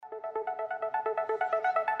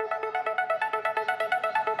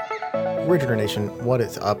Ridge Runner Nation, what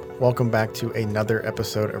is up? Welcome back to another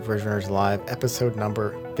episode of Ridge Runners Live, episode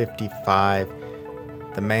number 55.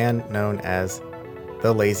 The man known as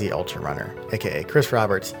the Lazy Ultra Runner, aka Chris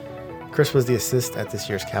Roberts. Chris was the assist at this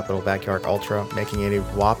year's Capital Backyard Ultra, making it a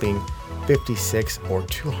whopping 56 or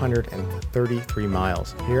 233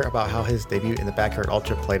 miles. Hear about how his debut in the Backyard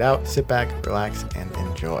Ultra played out. Sit back, relax, and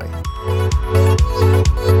enjoy.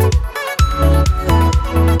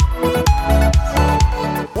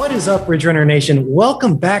 What is up, Ridge Runner Nation?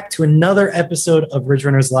 Welcome back to another episode of Ridge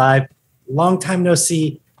Runners Live. Long time no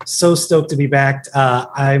see. So stoked to be back.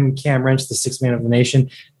 I'm Cam Wrench, the sixth man of the nation,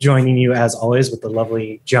 joining you as always with the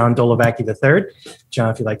lovely John Dolovacki III. John,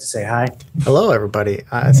 if you'd like to say hi. Hello, everybody.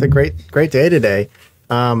 It's a great day today.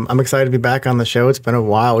 I'm excited to be back on the show. It's been a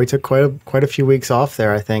while. We took quite a few weeks off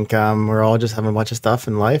there. I think we're all just having a bunch of stuff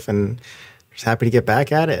in life and just happy to get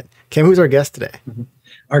back at it. Kim, who's our guest today? Mm-hmm.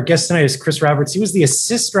 Our guest tonight is Chris Roberts. He was the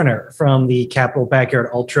assist runner from the Capital Backyard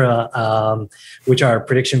Ultra, which our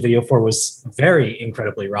prediction video for was very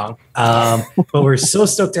incredibly wrong. But we're so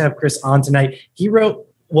stoked to have Chris on tonight. He wrote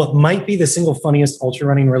what might be the single funniest ultra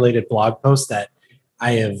running related blog post that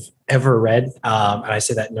I have ever read. And I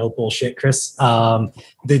say that no bullshit, Chris.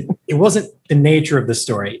 It wasn't the nature of the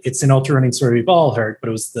story. It's an ultra running story we've all heard, but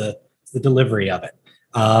it was the delivery of it.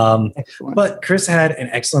 But Chris had an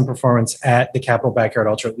excellent performance at the Capital Backyard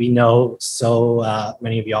Ultra. We know so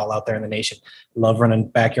many of y'all out there in the nation love running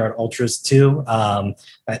backyard ultras too.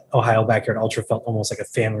 That Ohio Backyard Ultra felt almost like a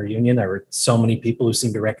family reunion. There were so many people who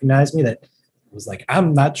seemed to recognize me that it was like,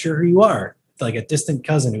 I'm not sure who you are, like a distant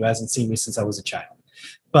cousin who hasn't seen me since I was a child.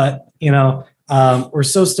 But, we're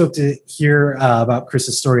so stoked to hear about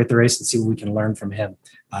Chris's story at the race and see what we can learn from him.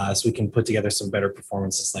 So we can put together some better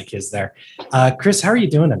performances like his there. Chris, how are you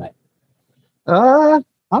doing tonight?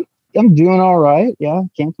 I'm doing all right. Yeah,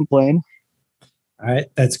 can't complain. All right,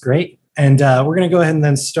 that's great. And we're going to go ahead and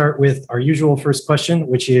then start with our usual first question,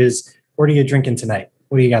 which is, what are you drinking tonight?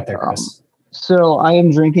 What do you got there, Chris? So I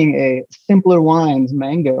am drinking a Simpler Wines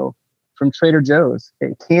Mango from Trader Joe's,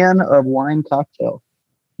 a can of wine cocktail.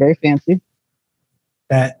 Very fancy.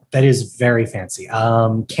 That is very fancy.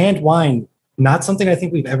 Canned wine. Not something I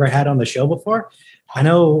think we've ever had on the show before. I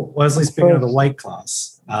know Wesley's speaking of the White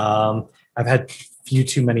Claws. I've had few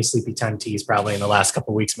too many sleepy time teas probably in the last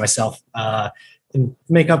couple of weeks myself. And to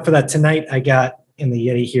make up for that tonight, I got in the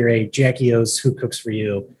Yeti here a Jackie O's Who Cooks For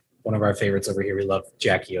You, one of our favorites over here. We love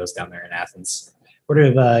Jackie O's down there in Athens. What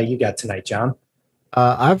have you got tonight, John?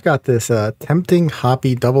 I've got this Tempting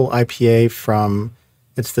Hoppy Double IPA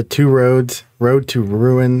it's the Two Roads Road to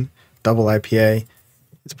Ruin Double IPA.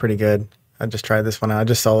 It's pretty good. I just tried this one out. I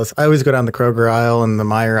just saw this. I always go down the Kroger aisle and the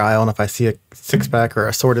Meijer aisle, and if I see a six-pack or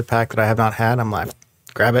a sorted pack that I have not had, I'm like,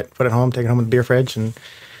 grab it, put it home, take it home in the beer fridge, and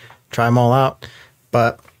try them all out.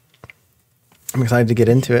 But I'm excited to get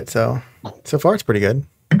into it. So far it's pretty good.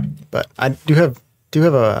 But I do have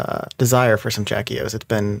a desire for some Jackie O's. It's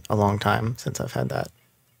been a long time since I've had that.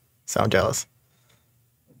 So I'm jealous.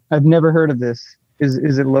 I've never heard of this.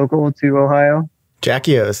 Is it local to Ohio?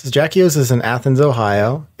 Jackie O's. Jackie O's is in Athens,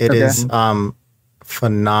 Ohio. It is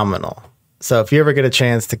phenomenal. So if you ever get a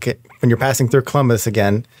chance when you're passing through Columbus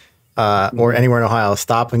again, or anywhere in Ohio,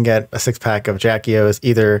 stop and get a six-pack of Jackie O's.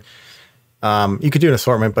 Either you could do an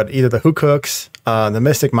assortment, but either the Who Cooks, the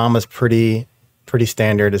Mystic Mama's pretty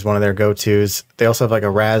standard is one of their go-tos. They also have like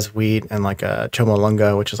a Raz Wheat and like a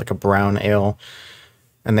Chomolunga, which is like a brown ale,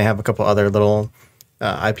 and they have a couple other little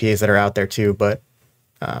IPAs that are out there too. But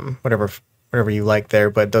whatever you like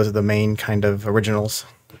there, but those are the main kind of originals.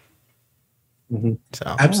 Mm-hmm.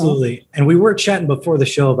 So absolutely. And we were chatting before the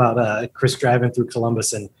show about Chris driving through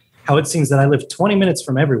Columbus and how it seems that I live 20 minutes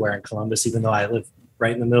from everywhere in Columbus, even though I live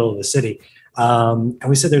right in the middle of the city. And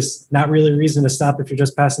we said there's not really a reason to stop if you're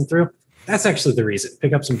just passing through. That's actually the reason.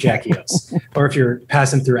 Pick up some Jackie O's. Or if you're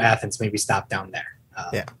passing through Athens, maybe stop down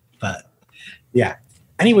there. But yeah.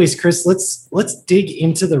 Anyways, Chris, let's dig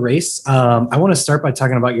into the race. I want to start by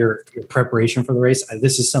talking about your preparation for the race.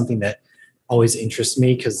 This is something that always interests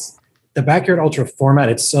me because the Backyard Ultra format,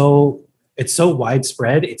 it's so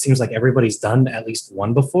widespread. It seems like everybody's done at least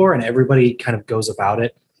one before, and everybody kind of goes about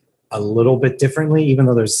it a little bit differently, even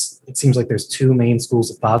though it seems like there's two main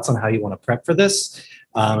schools of thoughts on how you want to prep for this,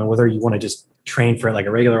 and whether you want to just train for like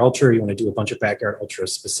a regular ultra or you want to do a bunch of Backyard Ultra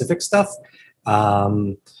specific stuff.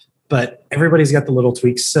 But everybody's got the little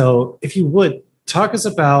tweaks. So if you would talk us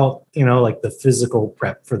about, like the physical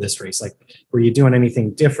prep for this race, like were you doing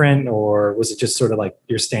anything different or was it just sort of like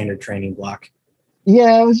your standard training block?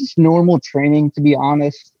 Yeah, it was just normal training, to be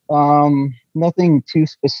honest. Nothing too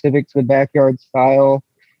specific to the backyard style.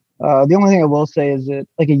 The only thing I will say is that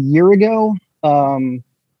like a year ago,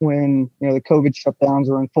 when, the COVID shutdowns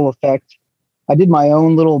were in full effect, I did my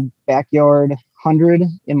own little backyard 100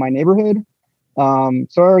 in my neighborhood. So I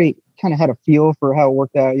already kind of had a feel for how it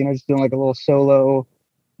worked out, just doing like a little solo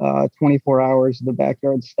 24 hours of the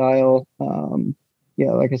backyard style.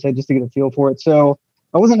 Like I said, just to get a feel for it. So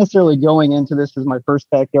I wasn't necessarily going into this as my first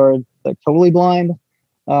backyard, like totally blind.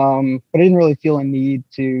 But I didn't really feel a need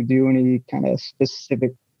to do any kind of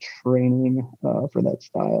specific training for that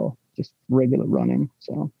style, just regular running.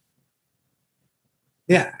 So.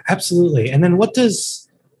 Yeah, absolutely. And then what does,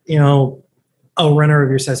 a runner of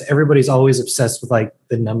your size, everybody's always obsessed with like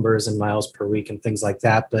the numbers and miles per week and things like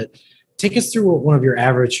that. But take us through what one of your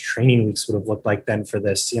average training weeks would have looked like then for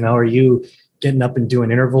this. Are you getting up and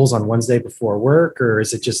doing intervals on Wednesday before work, or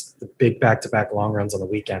is it just the big back-to-back long runs on the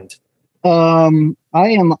weekend? I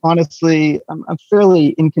am honestly, I'm fairly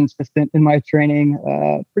inconsistent in my training,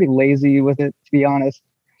 pretty lazy with it, to be honest.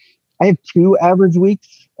 I have 2 average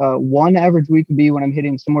weeks. One average week would be when I'm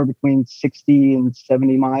hitting somewhere between 60 and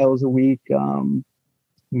 70 miles a week.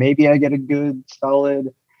 Maybe I get a good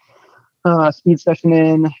solid speed session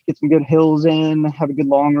in, get some good hills in, have a good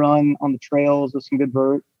long run on the trails with some good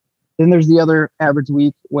vert. Then there's the other average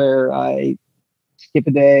week where I skip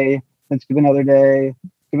a day, then skip another day,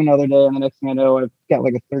 skip another day, and the next thing I know, I've got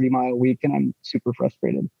like a 30-mile week and I'm super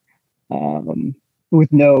frustrated.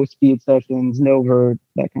 With no speed sessions, no vert,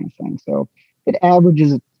 that kind of thing. So it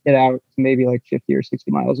averages it out to maybe like 50 or 60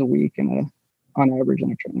 miles a week on average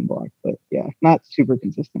on a training block. But yeah, not super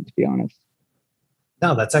consistent, to be honest.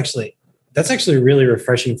 No, that's actually really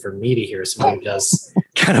refreshing for me to hear someone who does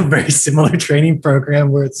kind of very similar training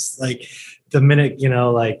program where it's like the minute,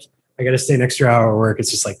 like I got to stay an extra hour at work,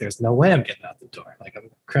 it's just like, there's no way I'm getting out the door. Like I'm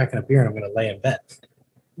cracking a beer and I'm going to lay in bed.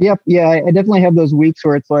 Yep. Yeah. I definitely have those weeks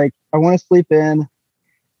where it's like, I want to sleep in.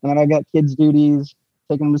 And then I got kids' duties,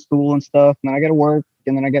 taking them to school and stuff. And then I got to work.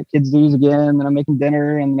 And then I got kids' duties again. And then I'm making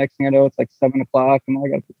dinner. And the next thing I know, it's like 7 o'clock. And I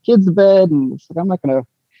got to put the kids to bed. And it's like, I'm not going to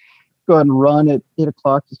go ahead and run at 8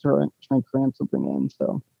 o'clock to try and cram something in.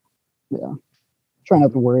 So, yeah, try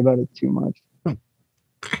not to worry about it too much.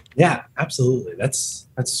 Yeah, absolutely. That's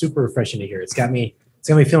super refreshing to hear. It's got me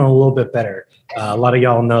feeling a little bit better. A lot of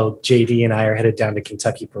y'all know JD and I are headed down to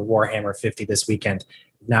Kentucky for Warhammer 50 this weekend.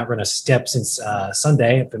 Not run a step since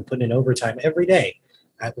Sunday. I've been putting in overtime every day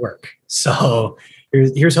at work. So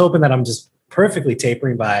here's hoping that I'm just perfectly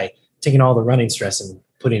tapering by taking all the running stress and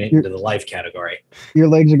putting it into the life category. Your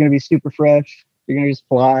legs are going to be super fresh. You're going to just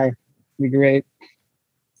fly. It'll be great.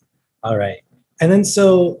 All right. And then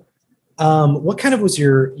so what kind of was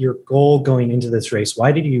your goal going into this race?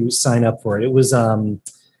 Why did you sign up for it? It was,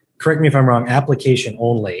 correct me if I'm wrong, application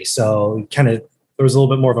only. So there was a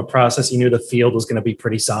little bit more of a process. You knew the field was going to be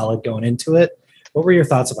pretty solid going into it. What were your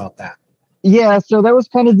thoughts about that? Yeah, so that was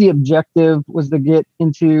kind of the objective, was to get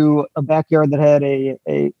into a backyard that had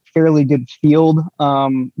a fairly good field.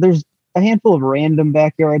 There's a handful of random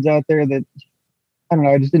backyards out there that, I don't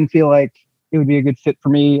know, I just didn't feel like it would be a good fit for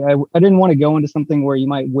me. I didn't want to go into something where you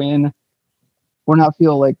might win or not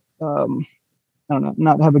feel like, I don't know,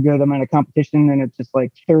 not have a good amount of competition, and it's just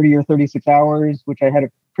like 30 or 36 hours, which I had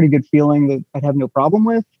a pretty good feeling that I'd have no problem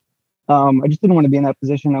with. I just didn't want to be in that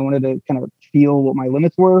position. I wanted to kind of feel what my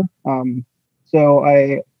limits were. So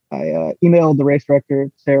I emailed the race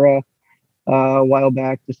director, Sarah, a while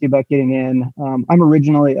back to see about getting in. I'm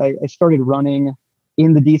originally, I started running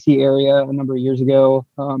in the DC area a number of years ago,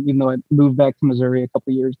 even though I moved back to Missouri a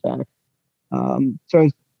couple of years back. So I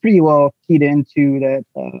was pretty well keyed into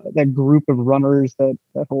that group of runners, that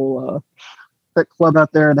whole that club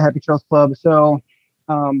out there, the Happy Trails Club. So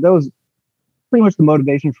that was pretty much the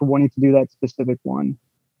motivation for wanting to do that specific one.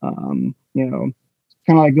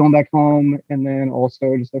 Kind of like going back home, and then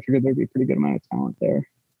also just I figured there'd be a pretty good amount of talent there.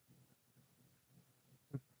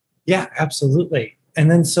 Yeah, absolutely. And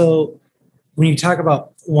then so when you talk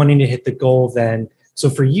about wanting to hit the goal, then so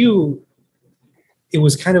for you, it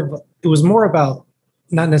was more about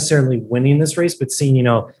not necessarily winning this race, but seeing,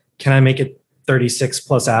 can I make it 36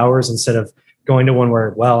 plus hours instead of going to one where,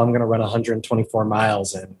 well, I'm going to run 124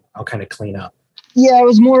 miles and I'll kind of clean up. Yeah, it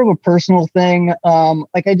was more of a personal thing.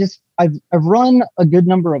 I've run a good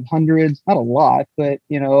number of hundreds, not a lot, but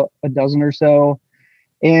a dozen or so,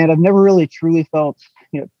 and I've never really truly felt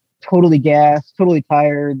totally gassed, totally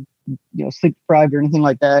tired, sleep deprived or anything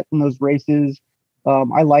like that in those races.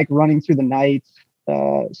 I like running through the night,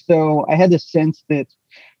 so I had this sense that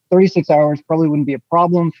 36 hours probably wouldn't be a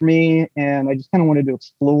problem for me, and I just kind of wanted to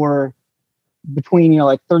explore between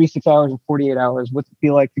 36 hours and 48 hours. What's it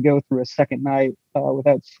feel like to go through a second night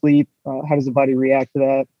without sleep? How does the body react to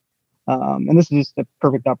that? And this is just a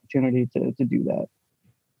perfect opportunity to do that.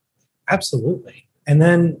 Absolutely. And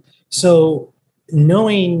then, so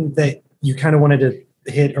knowing that you kind of wanted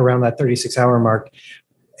to hit around that 36-hour mark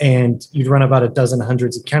and you'd run about a dozen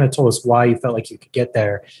hundreds, you kind of told us why you felt like you could get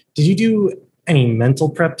there. Did you do any mental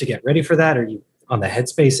prep to get ready for that? Or you on the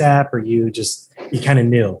Headspace app, or you kind of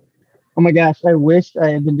knew? Oh my gosh, I wish I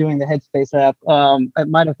had been doing the Headspace app. It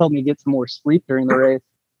might have helped me get some more sleep during the race.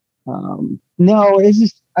 No, it's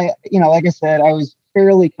just, like I said, I was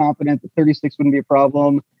fairly confident that 36 wouldn't be a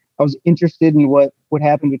problem. I was interested in what would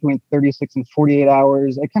happen between 36 and 48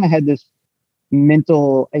 hours. I kind of had this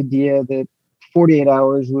mental idea that 48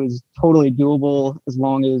 hours was totally doable as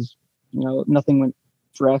long as, nothing went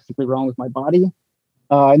drastically wrong with my body.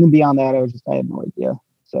 And then beyond that, I had no idea.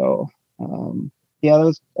 So, that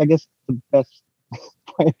was, I guess, the best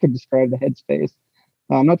way I could describe the Headspace.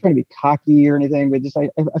 I'm not trying to be cocky or anything, but just I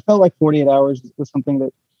felt like 48 hours was something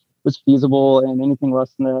that was feasible, and anything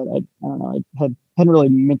less than that, I don't know, I hadn't really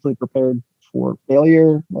mentally prepared for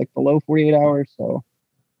failure, like below 48 hours. So,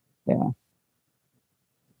 yeah.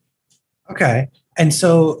 Okay. And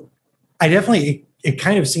so I definitely, it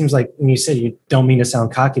kind of seems like when you said you don't mean to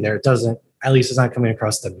sound cocky there, it doesn't, at least it's not coming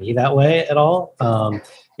across to me that way at all.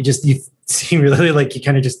 You seem really like you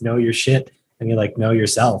kind of just know your shit and you like know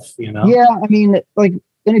yourself, Yeah. I mean, like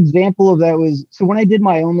an example of that was, so when I did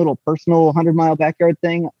my own little personal 100-mile backyard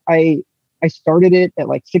thing, I started it at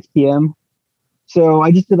like 6 p.m. So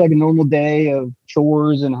I just did like a normal day of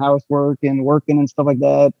chores and housework and working and stuff like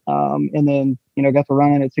that. And then, got to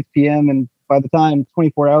running at 6 p.m. And by the time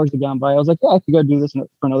 24 hours had gone by, I was like, yeah, I could go do this for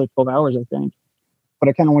another 12 hours, I think. But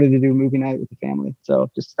I kind of wanted to do movie night with the family. So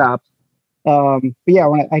just stopped. But yeah,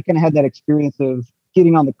 when I kind of had that experience of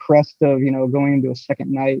getting on the crest of, going into a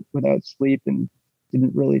second night without sleep, and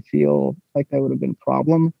didn't really feel like that would have been a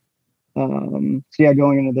problem. So yeah,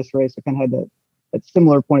 going into this race, I kind of had that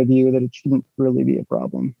similar point of view that it shouldn't really be a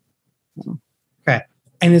problem. Okay.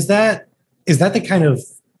 And is that the kind of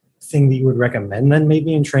thing that you would recommend then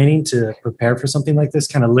maybe in training to prepare for something like this,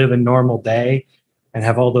 kind of live a normal day and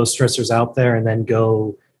have all those stressors out there and then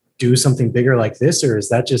go do something bigger like this? Or is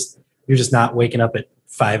that just, you're just not waking up at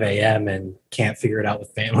 5 a.m. and can't figure it out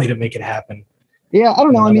with family to make it happen? Yeah, I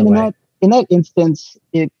don't know. I mean, in that instance,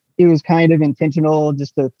 it was kind of intentional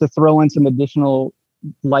just to throw in some additional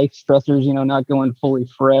life stressors, not going fully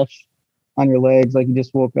fresh on your legs like you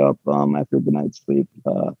just woke up after a good night's sleep.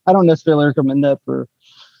 I don't necessarily recommend that for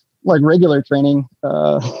like regular training.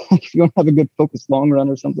 If you don't have a good focused long run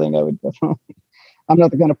or something, I would definitely, I'm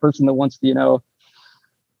not the kind of person that wants to,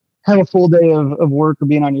 have a full day of work or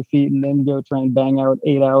being on your feet and then go try and bang out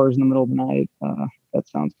 8 hours in the middle of the night. That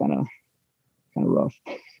sounds kind of rough.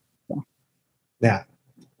 Yeah,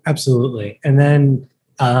 absolutely. And then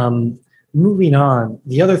moving on,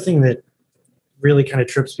 the other thing that really kind of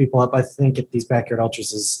trips people up, I think, at these backyard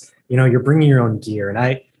ultras is, you're bringing your own gear. And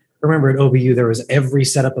I remember at OBU, there was every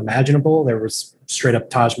setup imaginable. There was straight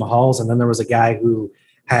up Taj Mahals. And then there was a guy who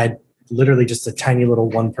had literally just a tiny little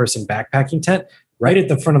one-person backpacking tent right at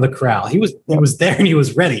the front of the corral. He was there and he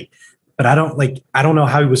was ready. But I don't know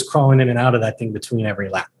how he was crawling in and out of that thing between every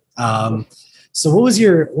lap. So what was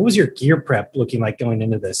your gear prep looking like going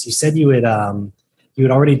into this? You said you had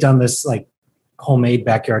already done this like homemade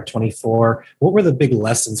backyard 24. What were the big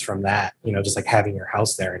lessons from that? Just like having your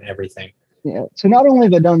house there and everything. Yeah. So not only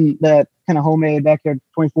have I done that kind of homemade backyard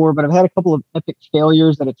 24, but I've had a couple of epic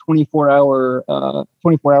failures at a 24-hour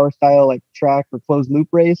style like track or closed loop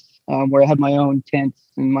race, where I had my own tent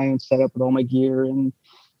and my own setup with all my gear and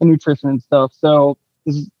nutrition and stuff. So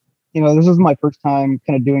this is my first time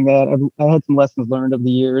kind of doing that. I had some lessons learned over the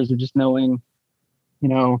years of just knowing,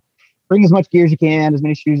 bring as much gear as you can, as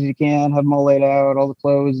many shoes as you can, have them all laid out, all the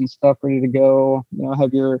clothes and stuff ready to go.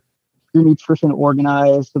 Have your nutrition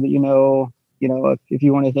organized so that if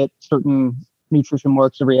you want to hit certain nutrition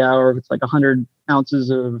marks every hour, if it's like 100 calories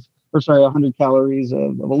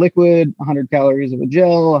of a liquid, 100 calories of a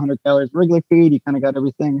gel, 100 calories of regular food, you kind of got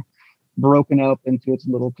everything broken up into its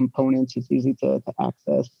little components. It's easy to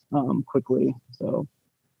access quickly. So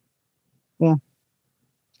yeah,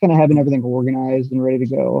 it's kind of having everything organized and ready to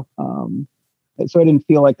go. So I didn't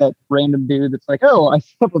feel like that random dude that's like, oh, I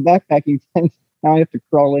set up a backpacking tent. Now I have to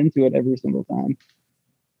crawl into it every single time.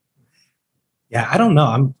 Yeah, I don't know.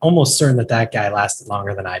 I'm almost certain that guy lasted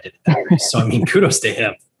longer than I did at that race. So I mean, kudos to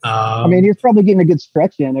him. He was probably getting a good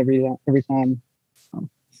stretch in every time.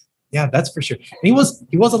 Yeah, that's for sure. And he was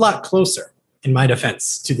a lot closer, in my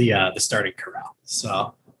defense, to the starting corral.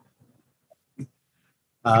 So,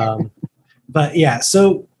 but yeah.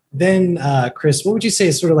 So then, Chris, what would you say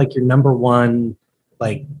is sort of like your number one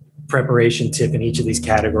like preparation tip in each of these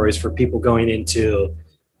categories for people going into?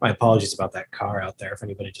 My apologies about that car out there if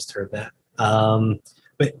anybody just heard that.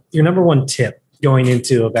 But your number one tip going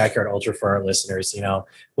into a backyard ultra for our listeners,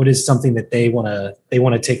 what is something that they want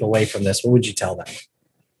to take away from this? What would you tell them?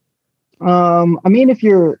 I mean, if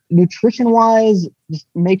you're nutrition wise, just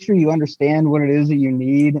make sure you understand what it is that you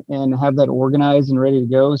need and have that organized and ready to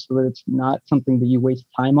go so that it's not something that you waste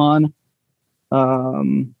time on.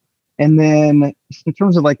 And then in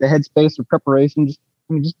terms of like the headspace or preparation, just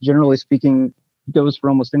generally speaking, goes for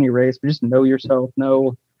almost any race, but just know yourself,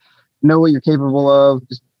 know what you're capable of,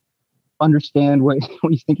 just understand what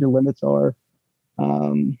you think your limits are.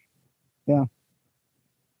 Yeah.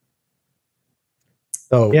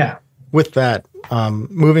 So yeah. With that,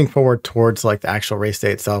 moving forward towards like the actual race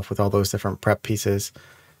day itself with all those different prep pieces,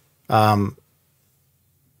 like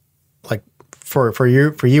for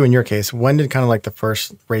you in your case, when did kind of like the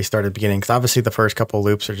first race start at the beginning? Because obviously the first couple of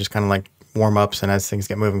loops are just kind of like warm ups, and as things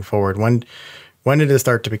get moving forward, when did it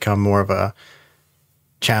start to become more of a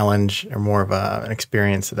challenge or more of an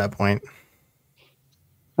experience at that point?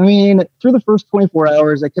 I mean, through the first 24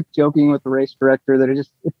 hours, I kept joking with the race director that it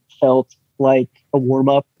felt like a warm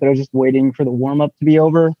up, that I was just waiting for the warm up to be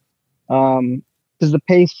over. Because the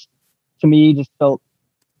pace to me just felt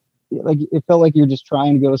like you're just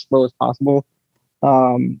trying to go as slow as possible.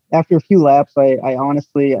 After a few laps, I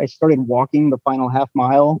honestly started walking the final half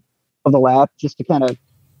mile of the lap just to kind of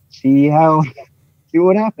see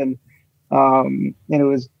what happened. And it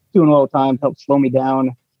was 2:12 time, helped slow me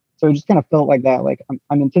down. So it just kind of felt like that. Like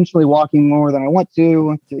I'm intentionally walking more than I want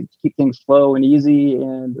to keep things slow and easy.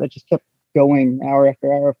 And that just kept going hour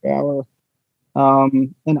after hour after hour.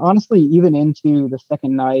 And honestly, even into the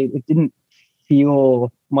second night, it didn't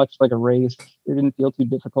feel much like a race. It didn't feel too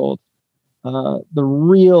difficult. The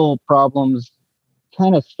real problems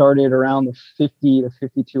kind of started around the 50 to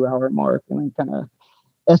 52 hour mark, and then kind of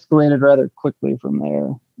escalated rather quickly from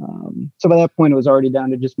there. So by that point, it was already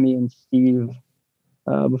down to just me and Steve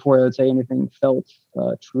before I would say anything felt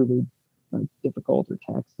truly difficult or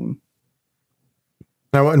taxing.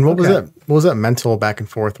 Now, and what was that mental back and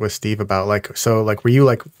forth with Steve about? Like, so like, were you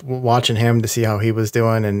like watching him to see how he was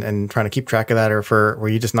doing and trying to keep track of that, or were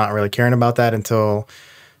you just not really caring about that until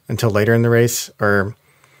later in the race? Or,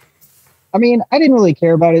 I mean, I didn't really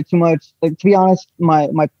care about it too much. Like, to be honest,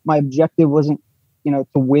 my objective wasn't, to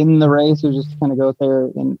win the race. It was just to kind of go out there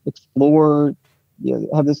and explore,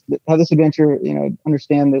 have this adventure,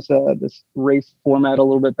 understand this race format a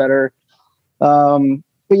little bit better.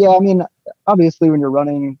 But yeah, I mean, obviously when you're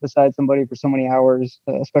running beside somebody for so many hours,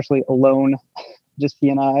 especially alone, just he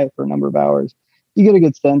and I for a number of hours, you get a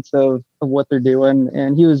good sense of what they're doing.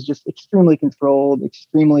 And he was just extremely controlled,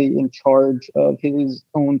 extremely in charge of his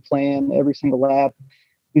own plan every single lap.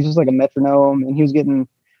 He's just like a metronome, and he was getting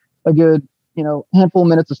a good, handful of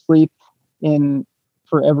minutes of sleep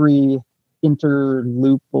for every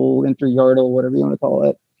interloopal, interyardal, whatever you want to call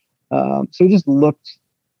it. So he just looked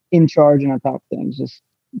in charge and on top of things, just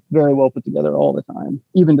very well put together all the time,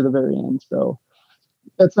 even to the very end. So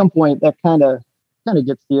at some point that kind of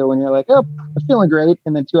gets to you when you're like, oh, I'm feeling great.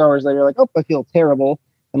 And then 2 hours later, you're like, oh, I feel terrible.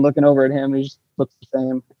 And looking over at him, he just looks the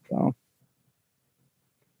same. So.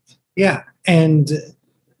 Yeah. And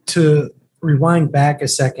to rewind back a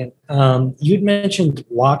second, you'd mentioned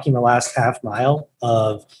walking the last half mile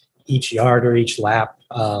of each yard or each lap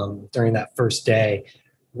during that first day.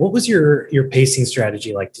 What was your pacing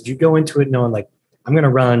strategy like? Did you go into it knowing like, I'm going to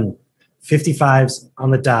run 55s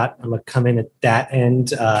on the dot. I'm going to come in at that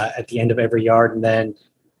end at the end of every yard, and then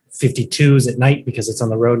 52s at night because it's on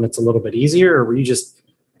the road and it's a little bit easier? Or were you just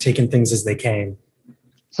taking things as they came?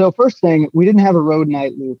 So first thing, we didn't have a road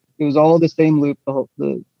night loop. It was all the same loop the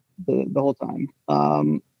whole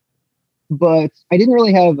time. But I didn't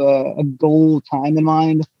really have a goal time in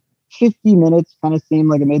mind. 50 minutes kind of seemed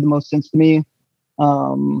like it made the most sense to me.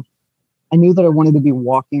 I knew that I wanted to be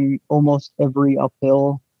walking almost every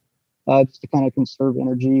uphill just to kind of conserve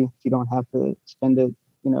energy. If you don't have to spend it,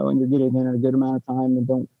 and you're getting in a good amount of time, and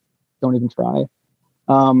don't even try.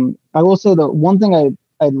 I will say the one thing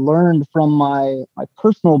I learned from my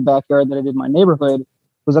personal backyard that I did in my neighborhood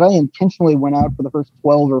was that I intentionally went out for the first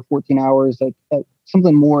 12 or 14 hours at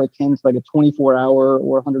something more akin to like a 24-hour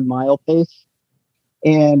or 100-mile pace.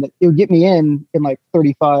 And it would get me in like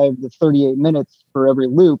 35 to 38 minutes for every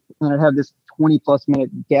loop. And I'd have this 20 plus minute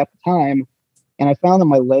gap of time. And I found that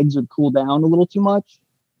my legs would cool down a little too much.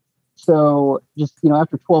 So just,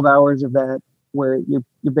 after 12 hours of that, where you're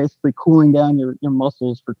basically cooling down your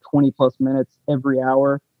muscles for 20 plus minutes every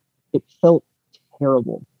hour, it felt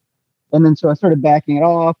terrible. And then so I started backing it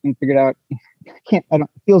off and figured out it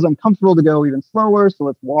feels uncomfortable to go even slower. So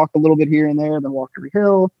let's walk a little bit here and there, then walk every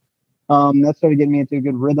hill. That started getting me into a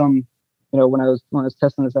good rhythm. when I was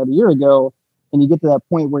testing this out a year ago, and you get to that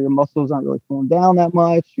point where your muscles aren't really pulling down that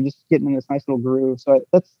much, you're just getting in this nice little groove. So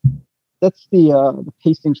that's the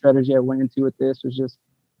pacing strategy I went into with this, was just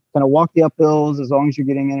kind of walk the uphills as long as you're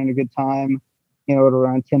getting in a good time, at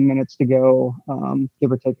around 10 minutes to go,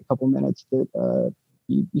 give or take a couple minutes. That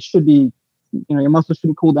you should be, your muscles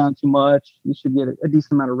shouldn't cool down too much. You should get a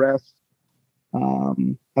decent amount of rest, have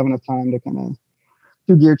enough time to kind of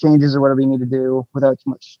do gear changes or whatever you need to do without too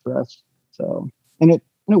much stress. So, and it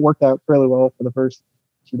worked out fairly well for the first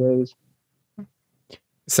 2 days.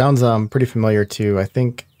 Sounds pretty familiar too. I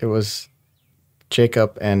think it was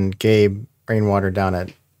Jacob and Gabe Rainwater down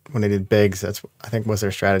at when they did Biggs. That's, I think, was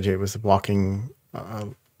their strategy. It was walking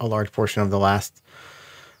a large portion of the last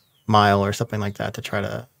mile or something like that to try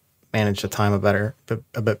to manage the time a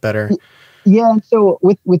bit better. Yeah, and so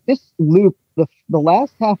with this loop, the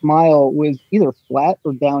last half mile was either flat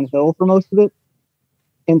or downhill for most of it.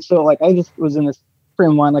 And so like I just was in this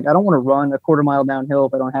frame of mind, like I don't want to run a quarter mile downhill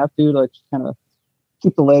if I don't have to, like just kind of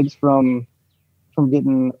keep the legs from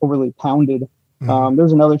getting overly pounded. Mm-hmm.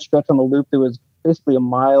 There's another stretch on the loop that was basically a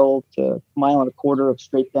mile to a mile and a quarter of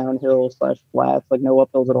straight downhill / flats, like no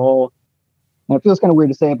uphills at all. And it feels kind of weird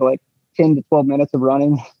to say it, but like 10 to 12 minutes of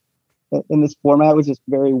running in this format was just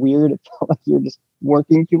very weird. It felt like you're just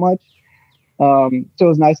working too much. So it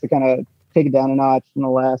was nice to kind of take it down a notch in the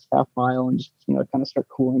last half mile and just, kind of start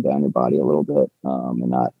cooling down your body a little bit, and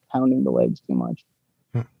not pounding the legs too much.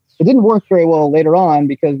 It didn't work very well later on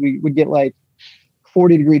because we would get like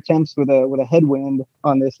 40-degree temps with a headwind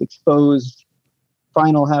on this exposed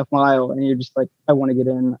final half mile, and you're just like, I want to get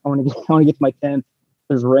in. I want to get to my tent.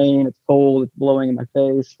 There's rain. It's cold. It's blowing in my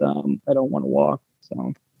face. I don't want to walk.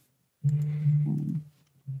 So,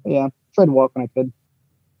 yeah, tried to walk when I could.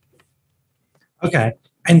 Okay,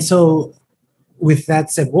 and so with that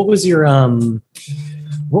said, what was your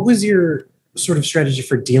sort of strategy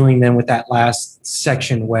for dealing then with that last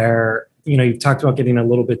section where, you've talked about getting a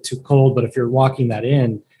little bit too cold, but if you're walking that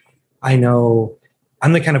in, I know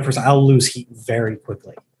I'm the kind of person, I'll lose heat very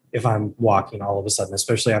quickly if I'm walking all of a sudden,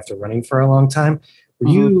 especially after running for a long time. Were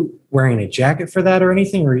you wearing a jacket for that or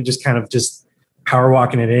anything? Or are you just kind of just power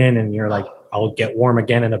walking it in and you're like, I'll get warm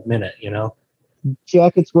again in a minute,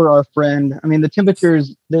 Jackets were our friend. I mean, the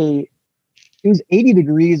temperatures, it was 80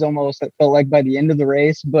 degrees almost, it felt like by the end of the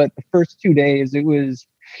race, but the first 2 days it was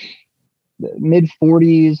mid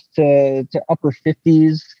 40s to upper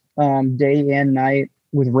 50s, day and night,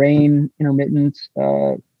 with rain intermittent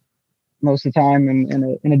most of the time, and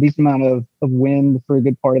a decent amount of wind for a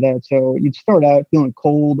good part of that. So you'd start out feeling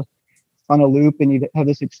cold on a loop, and you'd have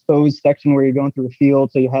this exposed section where you're going through a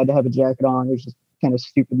field, so you had to have a jacket on. It was just kind of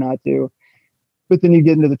stupid not to. But then you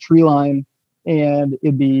get into the tree line, and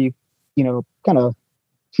it'd be, kind of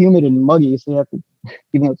humid and muggy, so you have to,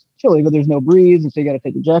 even though it's chilly, but there's no breeze, and so you got to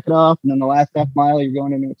take your jacket off. And then the last half mile, you're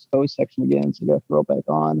going into an exposed section again, so you got to throw it back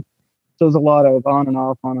on. So there's a lot of on and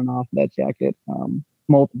off of that jacket,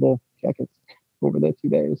 multiple jackets over the 2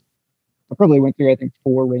 days. I probably went through, I think,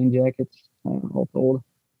 4 rain jackets all told.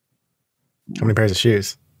 How many pairs of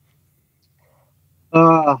shoes?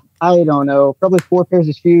 I don't know. Probably 4 pairs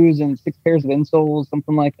of shoes and 6 pairs of insoles,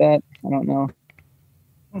 something like that. I don't know.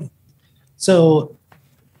 So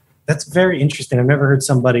that's very interesting. I've never heard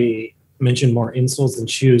somebody mention more insoles than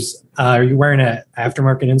shoes. Are you wearing an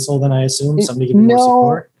aftermarket insole then, I assume? Something to give you more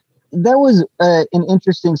support? That was an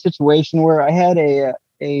interesting situation where I had a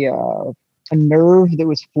nerve that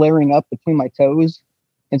was flaring up between my toes.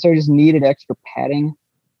 And so I just needed extra padding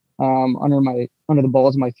under the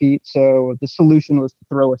balls of my feet. So the solution was to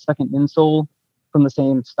throw a second insole from the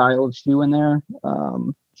same style of shoe in there,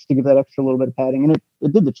 just to give that extra little bit of padding. And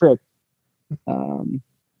it did the trick.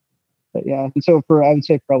 But yeah, and so I would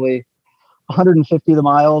say probably 150 of the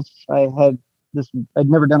miles, I had I'd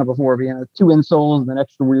never done it before, but 2 insoles and then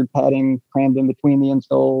extra weird padding crammed in between the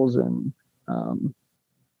insoles, and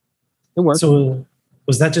it worked. So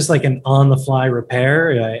was that just like an on the fly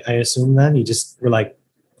repair? I assume then you just were like,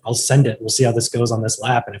 I'll send it. We'll see how this goes on this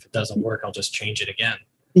lap. And if it doesn't work, I'll just change it again.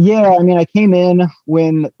 Yeah. I mean, I came in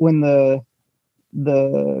when the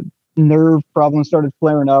nerve problem started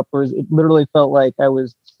flaring up, where it literally felt like I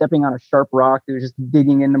was stepping on a sharp rock. It was just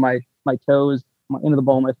digging into my toes, into the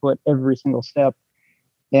ball of my foot every single step.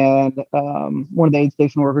 And one of the aid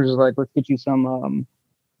station workers was like, let's get you some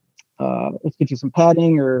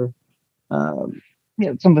padding or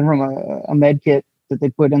something from a med kit that they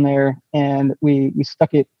put in there. And we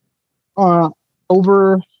stuck it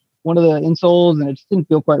over one of the insoles, and it just didn't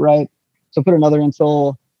feel quite right. So put another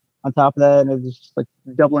insole on top of that, and it was just like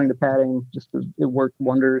doubling the padding. It worked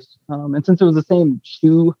wonders. And since it was the same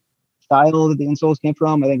shoe style that the insoles came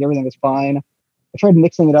from. I think everything was fine. I tried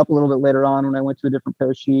mixing it up a little bit later on when I went to a different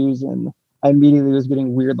pair of shoes, and I immediately was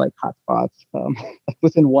getting weird like hot spots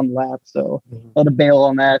within one lap. So I had to bail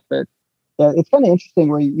on that. But yeah, it's kind of interesting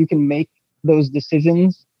where you can make those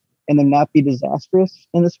decisions and then not be disastrous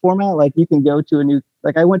in this format. Like you can go to a new,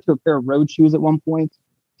 like I went to a pair of road shoes at one point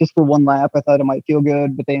just for one lap. I thought it might feel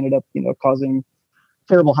good, but they ended up, causing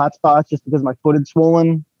terrible hot spots just because my foot had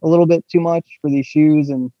swollen a little bit too much for these shoes.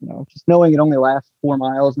 And, just knowing it only lasts 4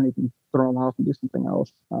 miles and you can throw them off and do something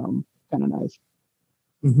else. Kind of nice.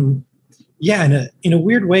 Mm-hmm. Yeah. In a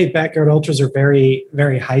weird way, backyard ultras are very,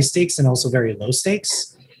 very high stakes and also very low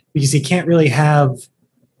stakes because you can't really have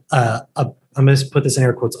I'm going to put this in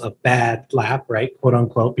air quotes, a bad lap, right? Quote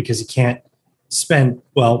unquote, because you can't spend,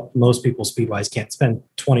 most people speed-wise can't spend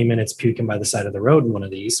 20 minutes puking by the side of the road in one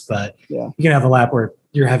of these, but you can have a lap where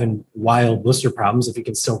you're having wild blister problems. If you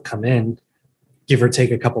can still come in, give or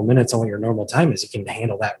take a couple minutes on what your normal time is, you can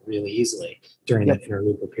handle that really easily during that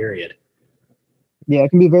interlooper period. Yeah, it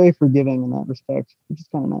can be very forgiving in that respect, which is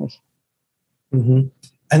kind of nice. Mm-hmm.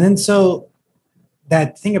 And then so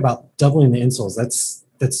that thing about doubling the insoles, that's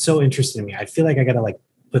so interesting to me. I feel like I got to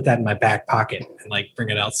put that in my back pocket and bring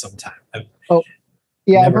it out sometime. I've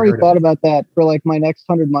already thought about that for my next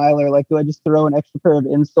 100 miler. Do I just throw an extra pair of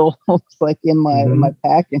insoles in my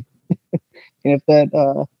pack? And if that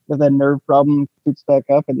nerve problem shoots back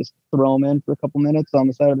up, I just throw them in for a couple minutes on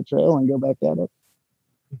the side of the trail and go back at it.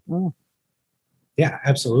 Oh. Yeah,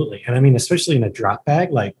 absolutely. And I mean, especially in a drop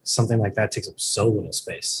bag, something like that takes up so little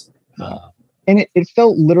space. And it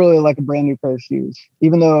felt literally like a brand new pair of shoes,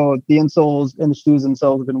 even though the insoles and the shoes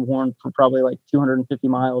themselves have been worn for probably 250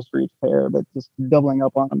 miles for each pair, but just doubling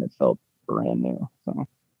up on them, it felt brand new. So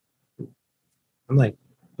I'm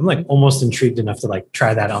almost intrigued enough to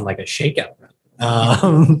try that on a shakeout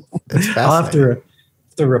run. I'll have to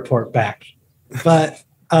report back. But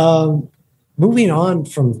moving on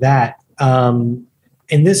from that,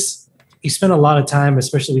 in this, you spent a lot of time,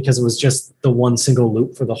 especially because it was just the one single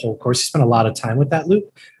loop for the whole course. You spent a lot of time with that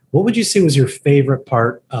loop. What would you say was your favorite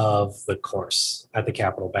part of the course at the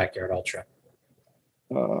Capital Backyard Ultra?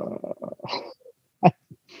 I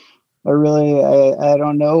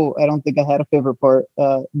don't know. I don't think I had a favorite part.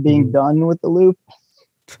 Being done with the loop.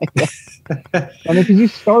 Because you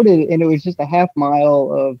started and it was just a half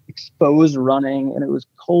mile of exposed running and it was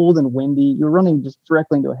cold and windy. You're running just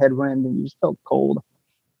directly into a headwind and you just felt cold.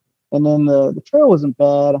 And then the trail wasn't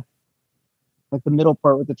bad. The middle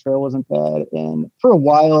part with the trail wasn't bad. And for a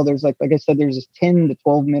while, there's like I said, there's this 10 to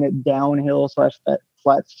 12 minute downhill /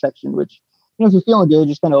 flat section, which, if you're feeling good,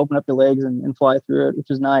 just kind of open up your legs and fly through it, which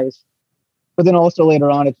is nice. But then also later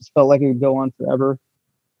on, it just felt like it would go on forever.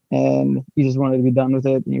 And you just wanted to be done with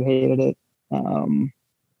it and you hated it.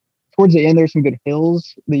 Towards the end, there's some good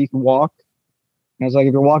hills that you can walk. And it's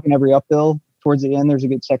if you're walking every uphill, towards the end, there's a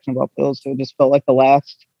good section of uphills. So it just felt like the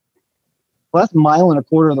last mile and a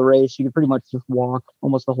quarter of the race, you could pretty much just walk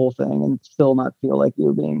almost the whole thing and still not feel like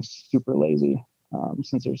you're being super lazy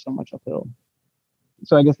since there's so much uphill.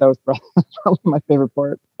 So I guess that was probably my favorite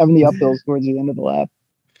part, having the uphills towards the end of the lap.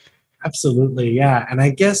 Absolutely, yeah. And I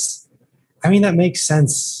guess, that makes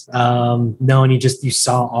sense. Knowing you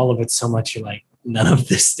saw all of it so much, you're none of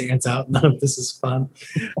this stands out. None of this is fun.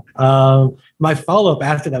 My follow-up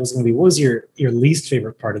after that was going to be, what was your least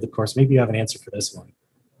favorite part of the course? Maybe you have an answer for this one.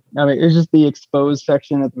 It was just the exposed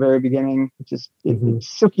section at the very beginning. It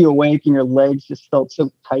shook you awake and your legs just felt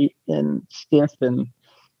so tight and stiff and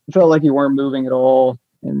you felt like you weren't moving at all.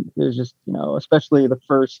 And it was just, especially the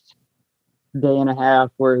first day and a half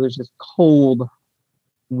where it was just cold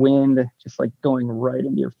wind, just going right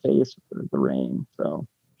into your face with the rain. So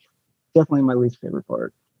definitely my least favorite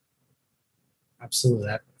part.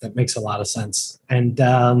 Absolutely. That makes a lot of sense. And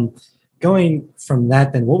going from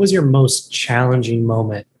that, then, what was your most challenging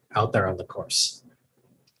moment out there on the course?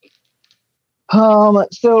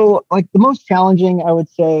 So the most challenging, I would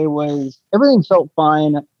say, was everything felt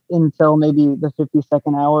fine until maybe the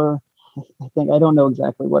 52nd hour. I think, I don't know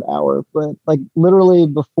exactly what hour, but literally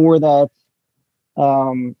before that,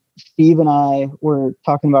 Steve and I were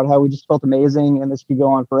talking about how we just felt amazing and this could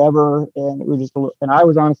go on forever. And I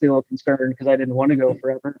was honestly a little concerned because I didn't want to go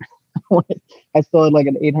forever. I still had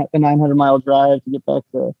a 900 mile drive to get back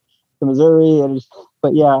to Missouri.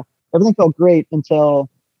 But yeah, everything felt great until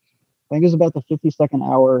I think it was about the 52nd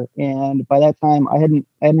hour. And by that time I hadn't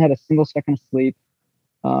had a single second of sleep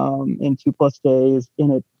in 2+ days,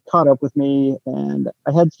 and it caught up with me. And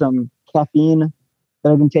I had some caffeine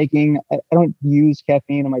that I've been taking. I don't use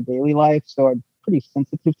caffeine in my daily life, so I'm pretty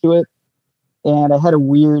sensitive to it. And I had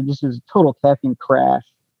this was a total caffeine crash.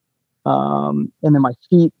 And then my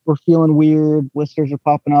feet were feeling weird, blisters were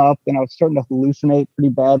popping up, and I was starting to hallucinate pretty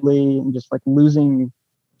badly and just like losing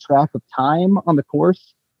track of time on the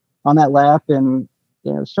course on that lap. And it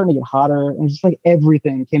was starting to get hotter, and just like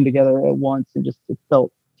everything came together at once, and just it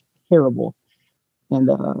felt terrible. And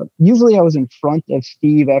usually I was in front of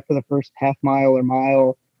Steve after the first half mile or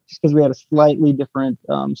mile, just because we had a slightly different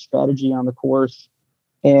strategy on the course.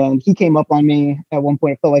 And he came up on me at one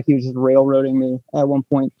point. It felt like he was just railroading me at one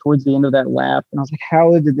point towards the end of that lap. And I was like,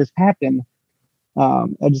 how did this happen?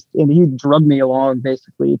 And he drugged me along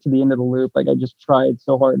basically to the end of the loop. Like I just tried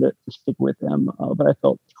so hard to stick with him, but I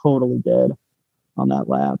felt totally dead on that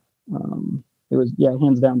lap. It was,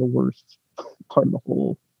 hands down the worst part of the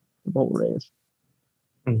whole race.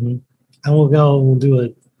 Mm-hmm. And we'll do a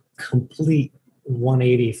complete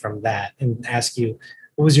 180 from that and ask you,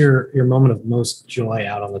 what was your moment of most joy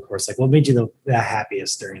out on the course? Like, what made you the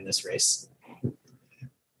happiest during this race?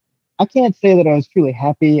 I can't say that I was truly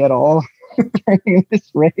happy at all during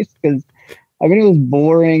this race because, it was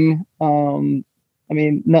boring.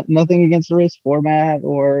 Nothing against the race format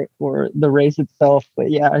or the race itself, but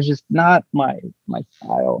it's just not my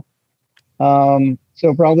style.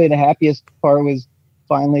 So probably the happiest part was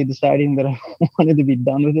finally deciding that I wanted to be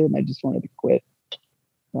done with it, and I just wanted to quit.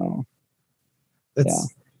 So.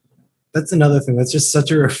 That's another thing. That's just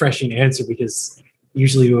such a refreshing answer, because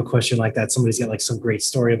usually to a question like that, somebody's got like some great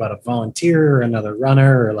story about a volunteer or another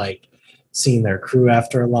runner or like seeing their crew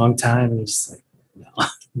after a long time. And you're just like, no,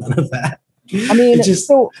 none of that.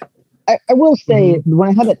 So I will say when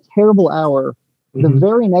I had that terrible hour, the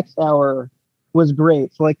very next hour was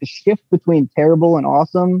great. So like the shift between terrible and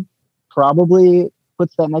awesome probably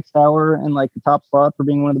puts that next hour in like the top slot for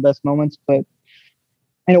being one of the best moments.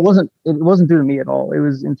 And it wasn't due to me at all. It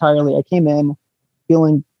was entirely, I came in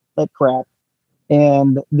feeling like crap.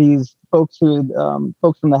 And these folks from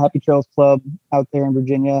the Happy Trails Club out there in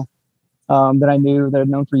Virginia that I knew, that I'd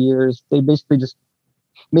known for years, they basically just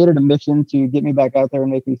made it a mission to get me back out there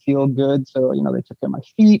and make me feel good. So, they took care of my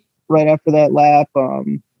feet right after that lap,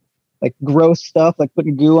 like gross stuff, like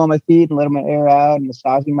putting goo on my feet and letting my air out and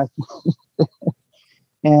massaging my feet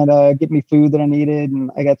and get me food that I needed.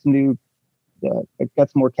 And I got I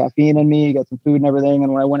got some more caffeine in me, got some food and everything.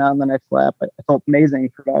 And when I went out on the next lap, I felt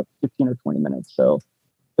amazing for about 15 or 20 minutes. So it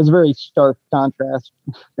was a very stark contrast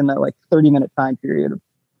in that like 30-minute time period of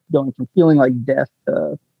going from feeling like death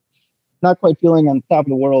to not quite feeling on top of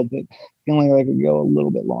the world, but feeling like I could go a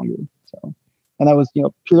little bit longer. So, and that was,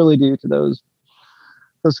 purely due to those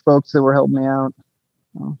folks that were helping me out.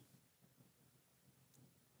 So.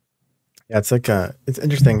 Yeah, it's like it's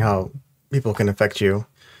interesting how people can affect you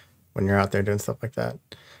when you're out there doing stuff like that.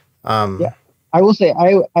 I will say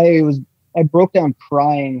I broke down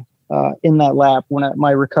crying in that lap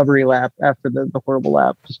my recovery lap after the horrible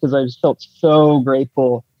lap, just because I just felt so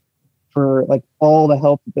grateful for like all the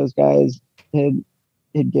help that those guys had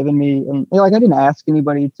given me. And like I didn't ask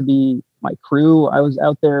anybody to be my crew. I was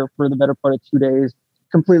out there for the better part of 2 days,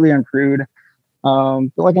 completely uncrewed.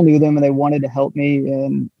 But like I knew them and they wanted to help me.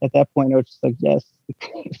 And at that point I was just like, yes,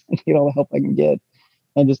 I need all the help I can get.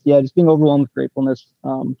 And just being overwhelmed with gratefulness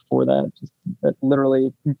for that. That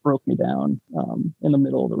literally broke me down in the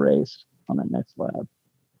middle of the race on that next lap.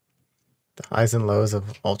 The highs and lows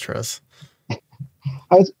of ultras.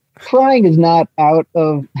 Crying is not out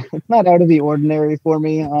of the ordinary for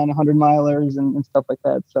me on 100 milers and stuff like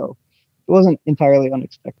that. So it wasn't entirely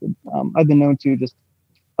unexpected. I've been known to just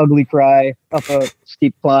ugly cry up a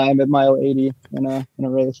steep climb at mile 80 in a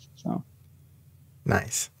race. So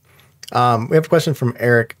nice. We have a question from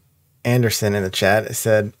Eric Anderson in the chat. It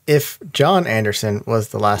said, if John Anderson was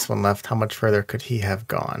the last one left, how much further could he have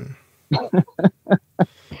gone?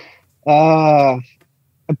 I'd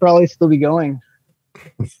probably still be going,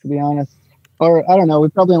 to be honest. Or I don't know.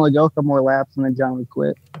 We'd probably only go a couple more laps and then John would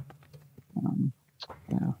quit.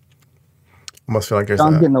 Almost feel like there's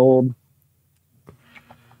John's getting old.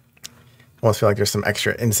 Almost feel like there's some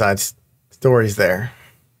extra inside stories there.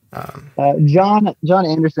 John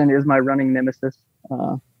Anderson is my running nemesis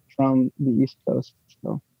from the East Coast.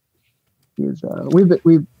 So he's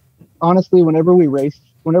we've honestly, whenever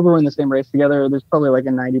we're in the same race together, there's probably like a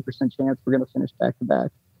 90% chance we're going to finish back to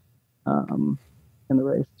back in the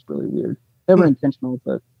race. It's really weird. Never intentional,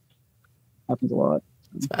 but happens a lot.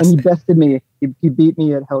 And he bested me. He beat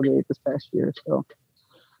me at Hellgate this past year. So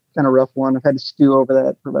kind of rough one. I've had to stew over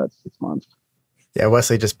that for about 6 months. Yeah,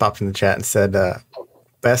 Wesley just popped in the chat and said,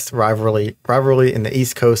 best rivalry in the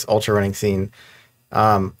East Coast ultra running scene.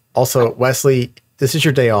 Also, Wesley, this is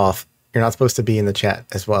your day off. You're not supposed to be in the chat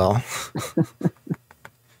as well.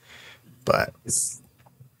 But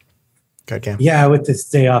Good game. Yeah, with this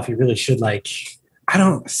day off, you really should like. I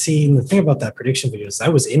don't see the thing about that prediction video is I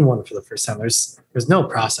was in one for the first time. There's no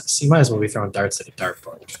process. You might as well be throwing darts at a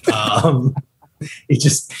dartboard.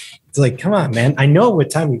 It's like, come on, man. I know what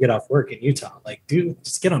time you get off work in Utah. Like, dude,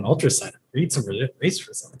 just get on Ultrasign, read some race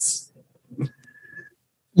results.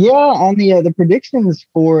 Yeah, on the predictions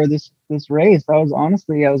for this race, I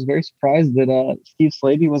was very surprised that Steve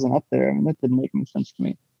Slavey wasn't up there. I mean, that didn't make any sense to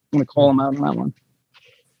me. I'm gonna call him out on that one.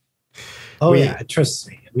 Oh yeah, trust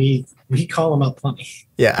me. We call him out plenty.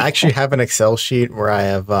 Yeah, I actually have an Excel sheet where I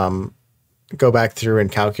have go back through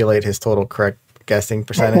and calculate his total correct guessing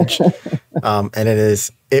percentage. And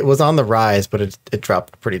it was on the rise, but it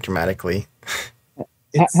dropped pretty dramatically.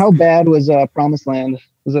 How bad was Promised Land?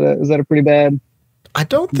 Was that a pretty bad? I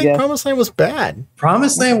don't think Promised Land was bad.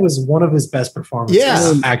 Promised Land was one of his best performances.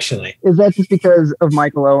 Yeah, actually. Is that just because of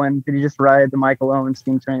Michael Owen? Did he just ride the Michael Owen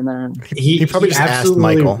steam train there? He probably just asked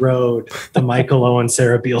Michael. Rode the Michael Owen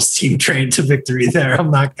Sarah Beal steam train to victory there.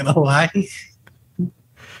 I'm not gonna lie.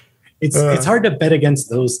 It's hard to bet against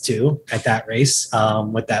those two at that race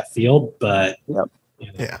with that field, but yep.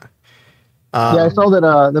 Yeah. I saw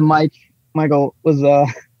that Michael was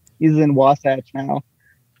he's in Wasatch now.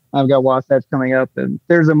 I've got Wasatch coming up, and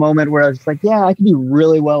there's a moment where I was just like, yeah, I could do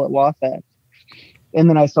really well at Wasatch. And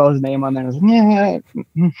then I saw his name on there, and I was like,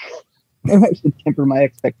 yeah, maybe I should temper my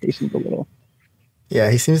expectations a little.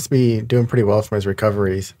 Yeah, he seems to be doing pretty well from his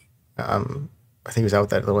recoveries. I think he was out with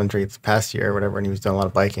that little injury this past year or whatever, and he was doing a lot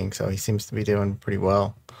of biking, so he seems to be doing pretty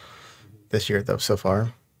well this year, though, so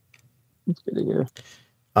far. That's good to hear.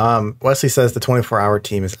 Wesley says the 24-hour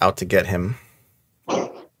team is out to get him.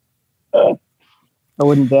 I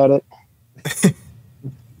wouldn't doubt it.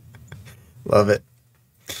 Love it.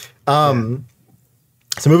 So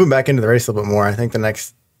moving back into the race a little bit more, I think the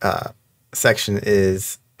next section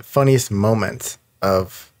is funniest moment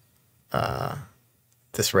of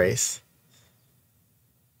this race.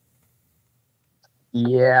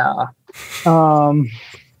 Yeah. So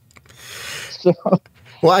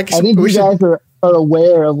well, I think you guys are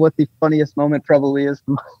aware of what the funniest moment probably is.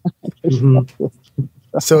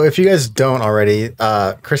 So if you guys don't already,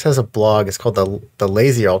 Chris has a blog. It's called the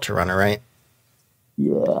Lazy Ultra Runner, right?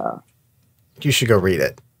 Yeah. You should go read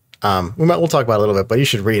it. We'll talk about it a little bit, but you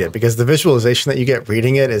should read it because the visualization that you get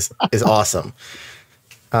reading it is awesome.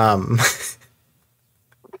 But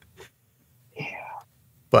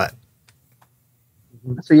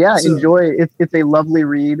so enjoy. It's a lovely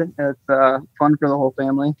read. It's fun for the whole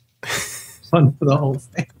family. Fun for the whole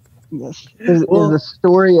family. Yes, is a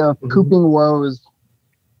story of pooping woes.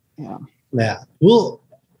 Yeah. We'll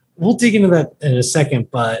dig into that in a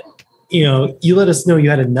second, but you let us know you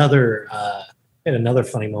had another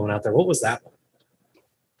funny moment out there. What was that one?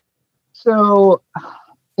 So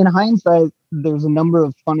in hindsight, there's a number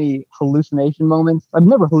of funny hallucination moments. I've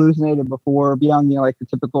never hallucinated before beyond like the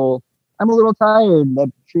typical I'm a little tired,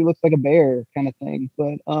 that tree looks like a bear kind of thing.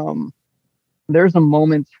 But there's a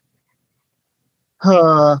moment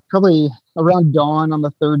probably around dawn on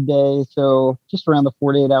the third day, so just around the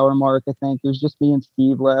 48-hour mark, I think. It was just me and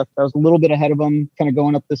Steve left. I was a little bit ahead of him, kind of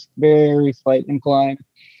going up this very slight incline.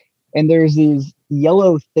 And there's these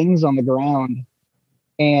yellow things on the ground.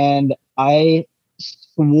 And I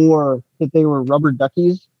swore that they were rubber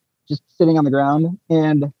duckies just sitting on the ground.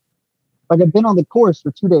 And like I've been on the course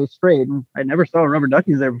for 2 days straight, and I never saw rubber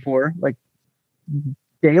duckies there before. Like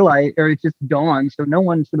daylight, or it's just dawn, so no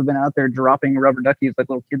one should have been out there dropping rubber duckies like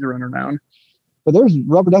little kids running around. But there's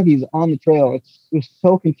rubber duckies on the trail. It was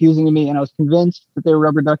so confusing to me, and I was convinced that they were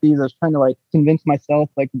rubber duckies. I was trying to like convince myself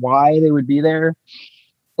like why they would be there.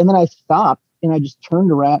 And then I stopped and I just turned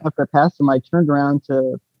around after I passed them. I turned around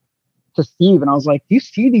to Steve and I was like, "Do you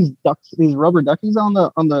see these rubber duckies on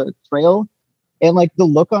the trail?" And like the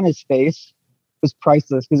look on his face was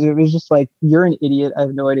priceless because it was just like, "You're an idiot. I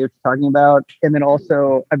have no idea what you're talking about." And then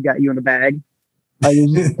also, "I've got you in a bag." Like,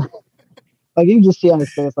 like you can just see on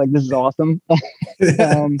his face, like, this is awesome.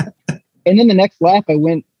 And then the next lap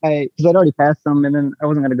because I'd already passed him and then I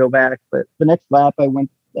wasn't going to go back. But the next lap I went,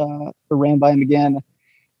 ran by him again.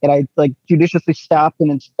 And I like judiciously stopped and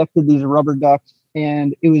inspected these rubber ducks.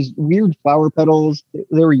 And it was weird flower petals.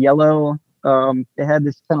 They were yellow. They had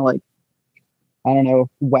this kind of like, I don't know,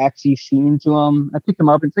 waxy sheen to them. I picked them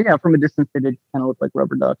up and so yeah, from a distance they did kind of look like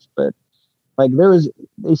rubber ducks. But like there was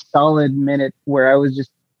a solid minute where I was just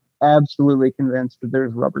absolutely convinced that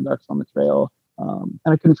there's rubber ducks on the trail. And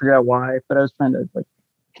I couldn't figure out why, but I was trying to like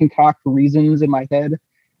concoct reasons in my head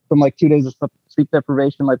from like 2 days of sleep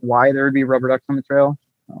deprivation, like why there would be rubber ducks on the trail.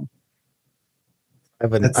 I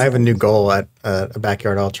have a new goal at a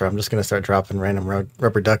backyard ultra. I'm just going to start dropping random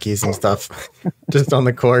rubber duckies and stuff just on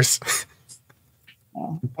the course.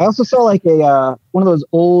 I also saw like a one of those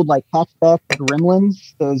old like hatchback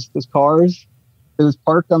Gremlins, those cars. It was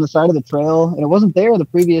parked on the side of the trail, and it wasn't there the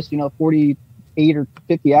previous 48 or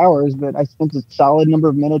 50 hours. But I spent a solid number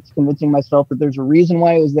of minutes convincing myself that there's a reason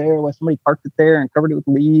why it was there, why somebody parked it there and covered it with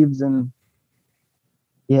leaves, and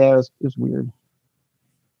yeah, it was weird.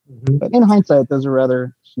 Mm-hmm. But in hindsight, those are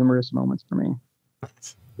rather humorous moments for me.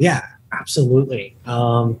 Yeah, absolutely.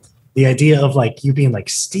 The idea of like you being like,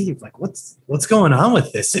 Steve, like what's going on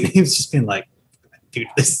with this, and he was just being like, dude,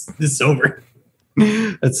 this is over.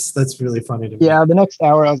 That's really funny to me. Yeah, the next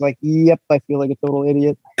hour I was like, yep, I feel like a total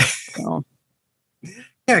idiot. So.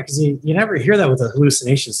 Yeah, because you never hear that with a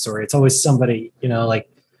hallucination story. It's always somebody, like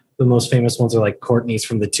the most famous ones are like Courtney's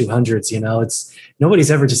from the 200s. It's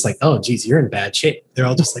nobody's ever just like, oh, geez, you're in bad shape. They're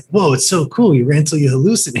all just like, whoa, it's so cool. You ran till you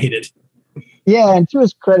hallucinated. Yeah, and to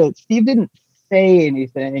his credit, Steve didn't say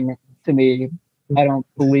anything to me, I don't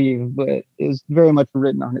believe, but it was very much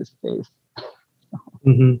written on his face.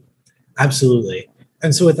 Mm-hmm. Absolutely.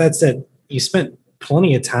 And so with that said, you spent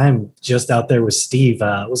plenty of time just out there with Steve.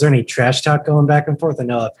 Was there any trash talk going back and forth? I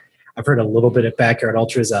know I've heard a little bit at Backyard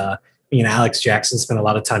Ultras. Me and Alex Jackson spent a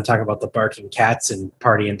lot of time talking about the barking cats and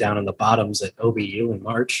partying down in the bottoms at OBU in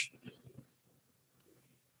March.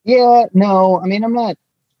 Yeah, no, I mean, I'm not,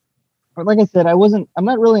 like I said, I'm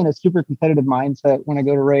not really in a super competitive mindset when I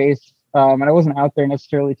go to race. And I wasn't out there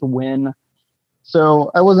necessarily to win.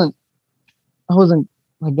 So I wasn't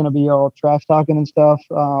like going to be all trash talking and stuff.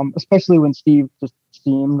 Especially when Steve just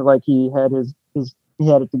seemed like he had he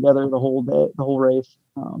had it together the whole day, the whole race.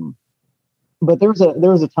 But there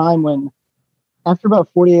was a time when after about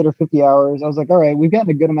 48 or 50 hours, I was like, all right, we've gotten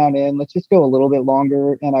a good amount in. Let's just go a little bit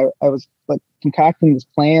longer. And I was like concocting this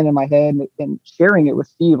plan in my head and sharing it with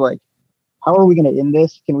Steve, like, how are we going to end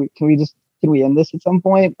this? Can we end this at some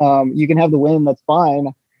point? You can have the win. That's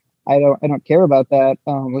fine. I don't care about that.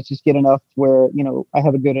 Let's just get enough where, I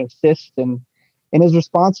have a good assist. And his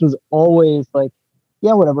response was always like,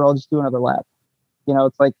 yeah, whatever. I'll just do another lap.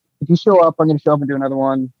 It's like, if you show up, I'm going to show up and do another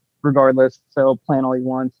one regardless. So plan all you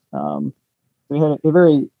want. We had a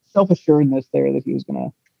very self-assuredness there that he was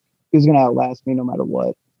going to outlast me no matter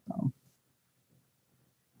what. But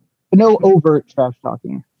no overt trash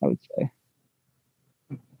talking, I would say.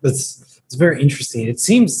 It's very interesting. It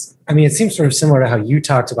seems sort of similar to how you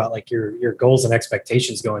talked about like your goals and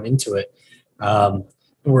expectations going into it.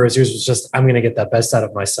 Whereas yours was just, I'm going to get the best out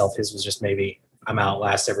of myself. His was just maybe I'm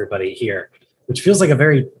outlast everybody here, which feels like a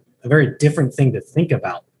very different thing to think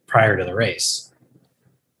about prior to the race.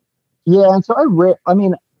 Yeah. And so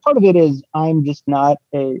part of it is I'm just not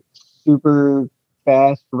a super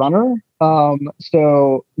fast runner.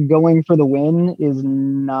 So going for the win is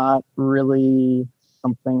not really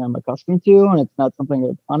something I'm accustomed to, and it's not something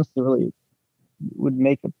that honestly really would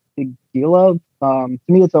make a big deal of. To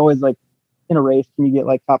me, it's always like in a race, can you get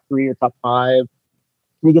like top 3 or top 5?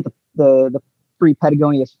 Can you get the free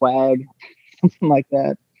Patagonia swag, something like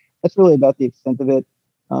that? That's really about the extent of it.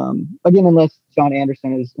 Again, unless John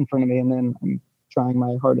Anderson is in front of me, and then I'm trying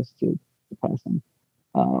my hardest to pass him.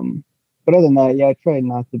 But other than that, yeah, I try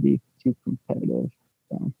not to be too competitive.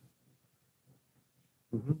 So.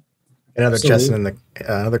 Mm-hmm. Another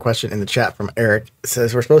question in the chat from Eric. It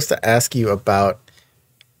says we're supposed to ask you about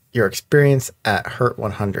your experience at Hurt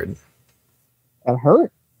 100. At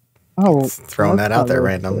Hurt? Oh, throwing that out there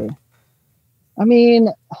random. Say. I mean,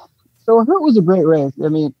 so Hurt was a great race. I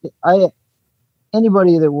mean,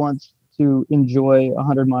 anybody that wants to enjoy a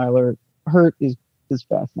 100-miler, Hurt is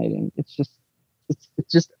fascinating. It's just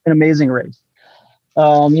an amazing race.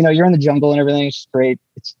 You're in the jungle and everything is great.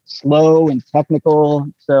 It's slow and technical.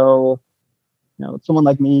 So, someone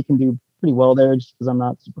like me can do pretty well there just because I'm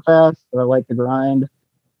not super fast, but I like the grind.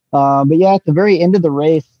 But yeah, at the very end of the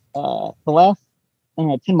race, the last,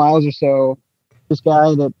 10 miles or so, this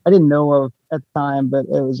guy that I didn't know of at the time, but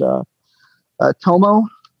it was Tomo,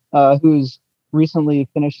 who's recently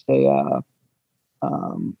finished a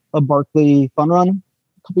Barkley fun run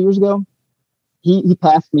a couple years ago. He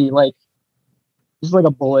passed me just like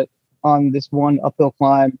a bullet on this one uphill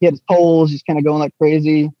climb. He had his poles, just kind of going like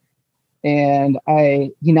crazy. And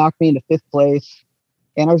he knocked me into 5th place.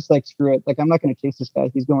 And I was like, screw it. Like, I'm not going to chase this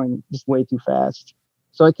guy. He's going just way too fast.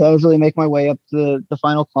 So I casually make my way up to the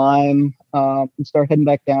final climb and start heading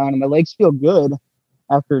back down. And my legs feel good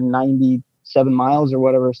after 97 miles or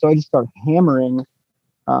whatever. So I just start hammering.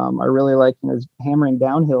 I really like hammering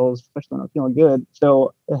downhills, especially when I'm feeling good.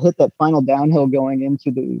 So I hit that final downhill going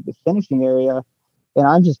into the finishing area. And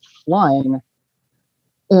I'm just flying.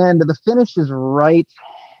 And the finish is right.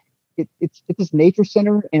 It's this nature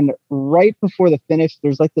center. And right before the finish,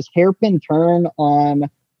 there's like this hairpin turn on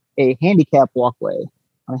a handicap walkway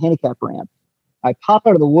on a handicap ramp. I pop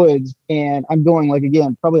out of the woods and I'm going like,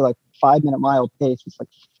 again, probably like 5-minute mile pace. It's like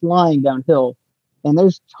flying downhill. And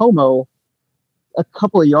there's Tomo a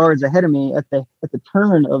couple of yards ahead of me at the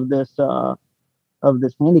turn of this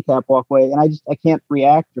handicap walkway. And I can't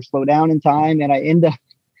react or slow down in time. And I end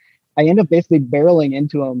up basically barreling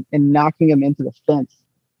into him and knocking him into the fence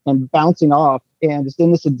and bouncing off. And just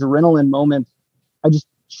in this adrenaline moment, I just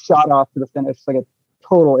shot off to the finish like a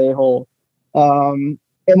total a-hole.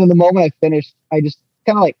 And then the moment I finished, I just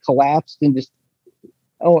kind of like collapsed and just,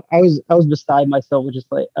 I was beside myself with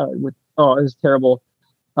just like, it was terrible.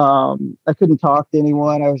 I couldn't talk to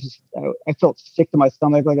anyone. I felt sick to my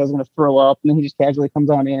stomach, like I was going to throw up. And then he just casually comes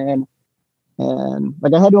on in, and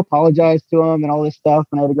like I had to apologize to him and all this stuff.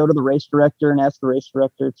 And I had to go to the race director and ask the race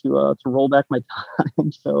director to roll back my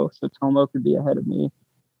time so Tomo could be ahead of me.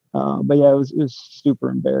 But yeah, it was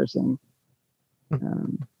super embarrassing.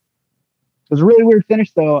 It was a really weird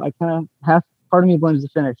finish, though. I kind of part of me blames the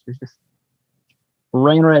finish. It's just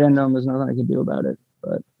ran right into him. There's nothing I could do about it.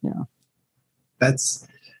 But yeah, that's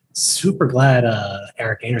super glad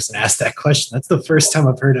Eric Anderson asked that question. That's the first time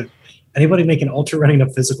I've heard of anybody making ultra running a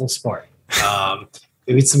physical sport.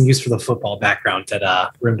 Maybe it's some use for the football background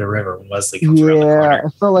at Rim to River when Wesley comes around the corner. Yeah, I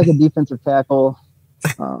felt like a defensive tackle.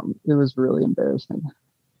 It was really embarrassing.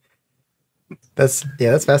 That's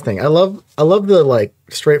fascinating. I love the like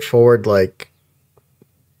straightforward, like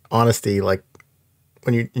honesty, like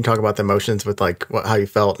when you talk about the emotions with like how you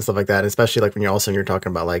felt and stuff like that, especially like when you're talking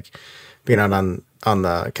about like being out on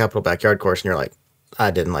the Capitol backyard course and you're like,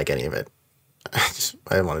 I didn't like any of it.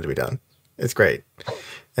 I wanted to be done. It's great.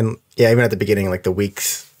 And yeah, even at the beginning, like the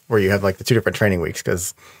weeks where you have like the 2 different training weeks,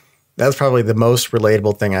 because that's probably the most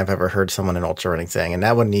relatable thing I've ever heard someone in ultra running saying. And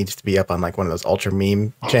that one needs to be up on like one of those ultra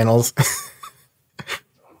meme channels.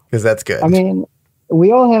 Because that's good. I mean,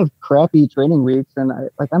 we all have crappy training weeks, and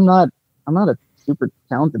I'm not a super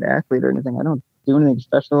talented athlete or anything. I don't do anything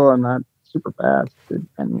special. I'm not super fast,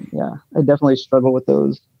 and yeah, I definitely struggle with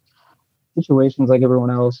those situations like everyone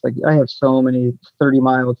else. Like I have so many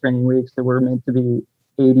 30-mile training weeks that were meant to be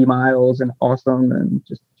 80 miles and awesome, and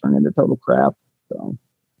just turn into total crap. So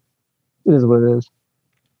it is what it is.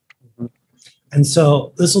 And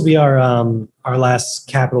so this will be our last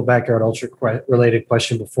Capitol Backyard Ultra related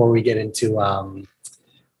question before we get into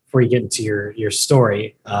your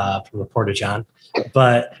story from the Porta-John.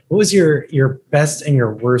 But what was your best and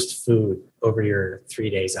your worst food over your 3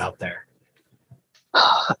 days out there?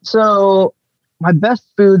 So my best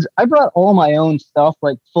foods, I brought all my own stuff,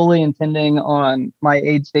 like fully intending on my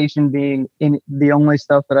aid station being in the only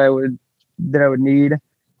stuff that I would need.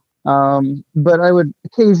 But I would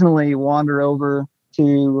occasionally wander over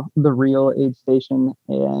to the real aid station,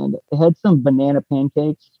 and it had some banana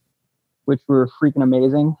pancakes, which were freaking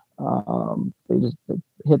amazing. They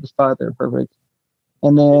hit the spot. They're perfect.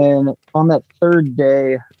 And then on that third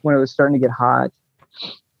day, when it was starting to get hot,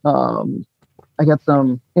 I got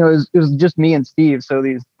some, it was just me and Steve. So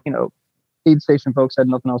these, aid station folks had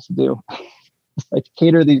nothing else to do. Like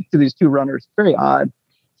cater to these 2 runners. Very odd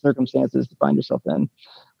circumstances to find yourself in.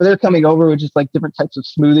 But they're coming over with just like different types of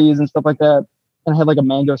smoothies and stuff like that. And I had like a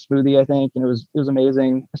mango smoothie, I think, and it was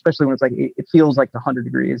amazing, especially when it's like it feels like 100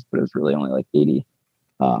 degrees, but it was really only like 80.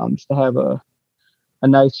 Just to have a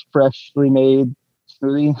nice freshly made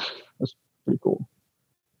smoothie was pretty cool.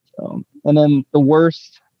 So, and then the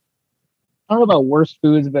worst, I don't know about worst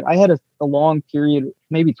foods, but I had a long period,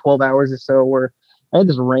 maybe 12 hours or so, where I had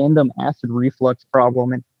this random acid reflux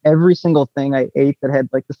problem, and every single thing I ate that had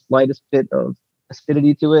like the slightest bit of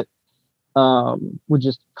acidity to it would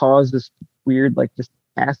just cause this weird, like just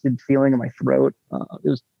acid feeling in my throat.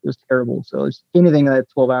 It was terrible. So just anything in that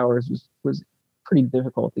 12 hours was pretty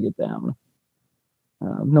difficult to get down.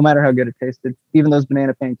 No matter how good it tasted, even those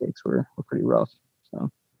banana pancakes were pretty rough.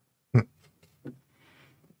 So.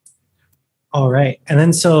 All right. And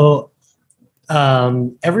then so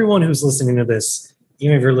everyone who's listening to this,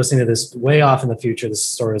 even if you're listening to this way off in the future, this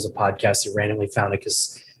story is a podcast you randomly found it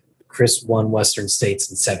because Chris won Western States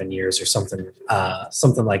in 7 years or something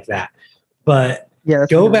like that. But yeah,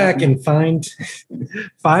 go back and find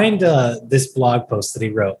this blog post that he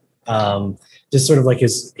wrote. Just sort of like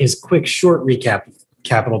his quick short recap of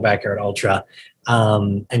Capitol Backyard Ultra,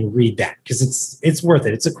 and read that because it's worth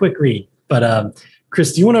it. It's a quick read. But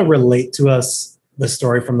Chris, do you want to relate to us the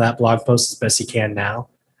story from that blog post as best you can now?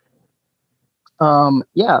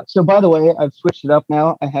 Yeah. So by the way, I've switched it up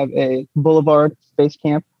now. I have a Boulevard Space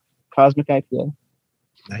Camp Cosmic IPA.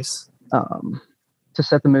 Nice. To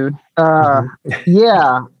set the mood.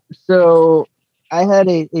 Yeah. So I had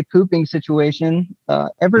a pooping situation.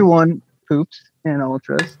 Everyone poops. in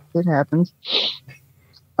ultras. It happens.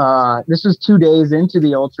 This was 2 days into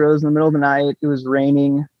the ultras in the middle of the night. It was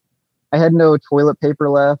raining. I had no toilet paper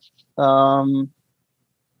left. And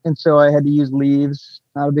so I had to use leaves.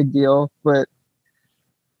 Not a big deal, but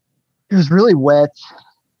it was really wet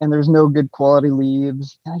and there's no good quality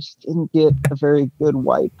leaves. I just didn't get a very good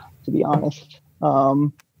wipe, to be honest.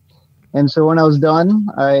 And so when I was done,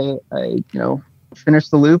 I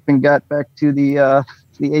finished the loop and got back to the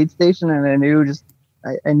aid station, and I knew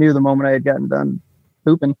the moment I had gotten done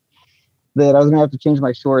pooping that I was gonna have to change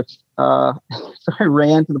my shorts. So I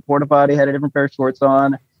ran to the porta potty, had a different pair of shorts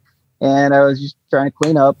on, and I was just trying to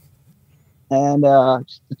clean up, and the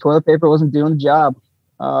toilet paper wasn't doing the job.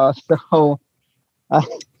 So I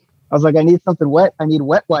was like, I need something wet. I need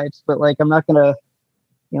wet wipes, but like I'm not gonna,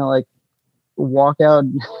 walk out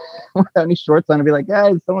without any shorts on and be like,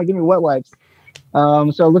 guys, someone give me wet wipes.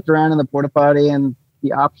 So I looked around in the porta potty, and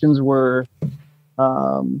the options were,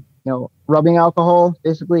 rubbing alcohol,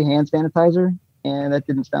 basically hand sanitizer, and that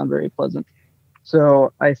didn't sound very pleasant.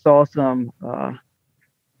 So I saw some.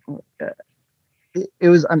 It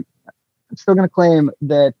was. I'm still going to claim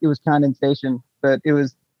that it was condensation, but it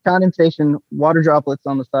was condensation, water droplets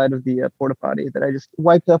on the side of the porta potty that I just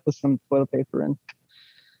wiped up with some toilet paper and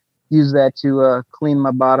used that to clean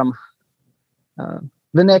my bottom.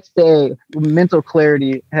 The next day, mental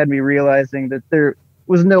clarity had me realizing that there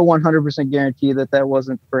was no 100% guarantee that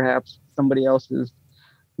wasn't perhaps somebody else's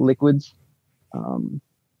liquids.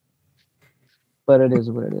 But it is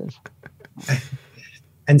what it is.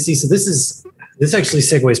 And see, so this actually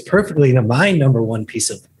segues perfectly into my number one piece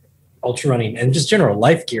of ultra running and just general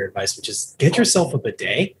life gear advice, which is get yourself a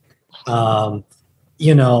bidet.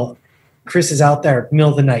 Chris is out there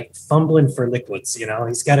middle of the night fumbling for liquids.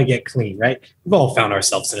 He's got to get clean, right? We've all found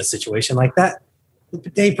ourselves in a situation like that. The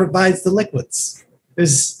bidet provides the liquids.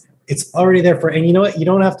 It's already there and you know what? You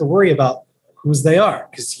don't have to worry about whose they are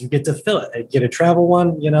because you get to fill it. You get a travel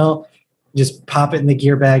one, you just pop it in the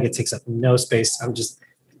gear bag. It takes up no space.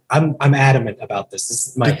 I'm adamant about this. This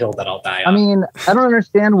is my hill that I'll die on. I mean, I don't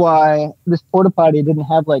understand why this porta potty didn't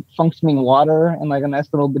have like functioning water and like a nice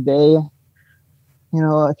little bidet,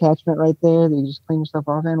 attachment right there that you just clean yourself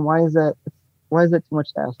off in. Why is that too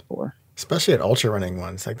much to ask for? Especially at ultra running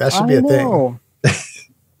ones. Like that should be a thing.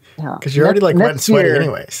 Yeah. Because you're already like wet and sweaty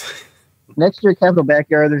anyways. Next year, Capitol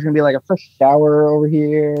Backyard, there's going to be like a fresh shower over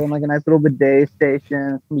here and like a nice little bidet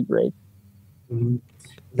station. It's going to be great. Mm-hmm.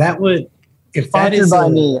 That would, if sponsored that is by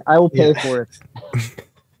me, I will pay for it.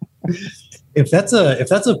 If that's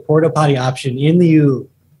a porta potty option in the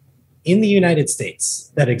United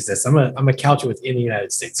States that exists, I'm a couch within the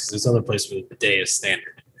United States because there's other places where the bidet is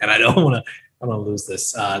standard, and I don't want to lose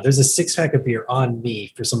this. There's a 6-pack of beer on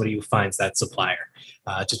me for somebody who finds that supplier,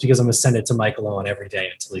 just because I'm gonna send it to Michael Owen every day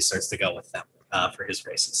until he starts to go with them for his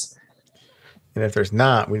races. And if there's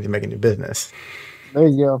not, we need to make a new business. There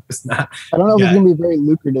you go. It's not. I don't know if it's gonna be very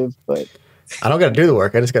lucrative, but I don't got to do the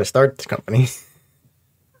work. I just got to start the company.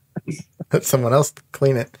 Let someone else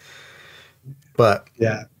clean it. But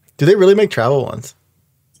yeah, do they really make travel ones?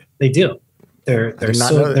 They do. There's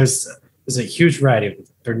a huge variety of them.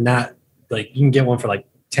 They're not like you can get one for like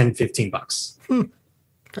 $10, $15.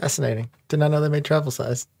 Fascinating. Did not know they made travel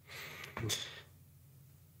size.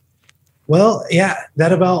 Well, yeah,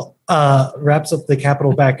 that about wraps up the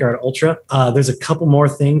Capitol Backyard Ultra. There's a couple more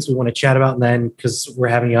things we want to chat about, and then because we're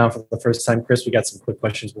having you on for the first time, Chris, we got some quick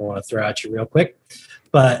questions we want to throw at you real quick.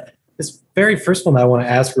 But this very first one that I want to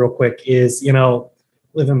ask real quick is,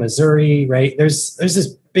 live in Missouri, right? There's this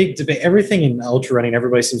big debate. Everything in ultra running,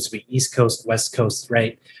 everybody seems to be East Coast, West Coast,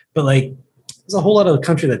 right? But like, there's a whole lot of the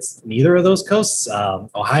country that's neither of those coasts.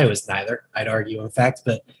 Ohio is neither, I'd argue, in fact.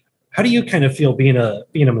 But how do you kind of feel being a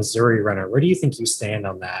Missouri runner? Where do you think you stand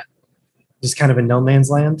on that? Just kind of in no man's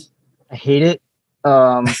land? I hate it.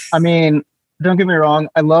 I mean, don't get me wrong.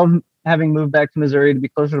 I love having moved back to Missouri to be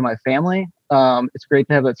closer to my family. It's great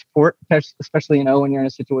to have that support, especially, when you're in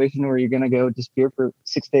a situation where you're going to go disappear for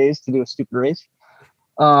 6 days to do a stupid race.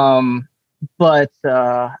 But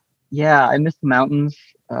yeah, I miss the mountains.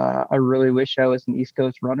 I really wish I was an East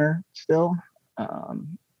Coast runner still.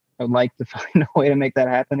 I'd like to find a way to make that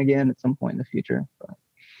happen again at some point in the future. But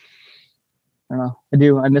I don't know. I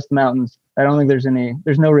do. I miss the mountains. I don't think there's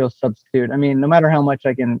no real substitute. I mean, no matter how much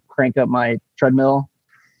I can crank up my treadmill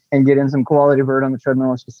and get in some quality vert on the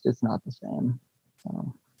treadmill, it's not the same.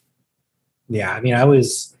 Yeah. I mean, I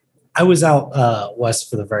was out west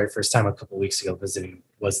for the very first time a couple of weeks ago visiting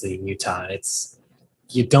Wesley in Utah.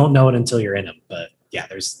 You don't know it until you're in them, but yeah,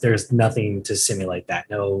 there's nothing to simulate that.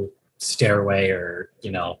 No stairway or,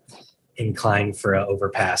 incline for an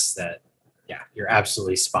overpass that, yeah, you're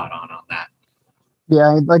absolutely spot on that.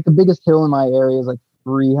 Yeah, like the biggest hill in my area is like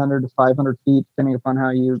 300 to 500 feet, depending upon how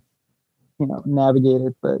you navigate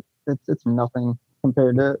it. But it's nothing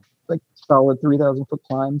compared to like solid 3,000 foot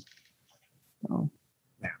climbs. So,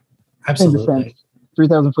 yeah, absolutely.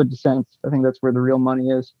 3,000 foot descents. I think that's where the real money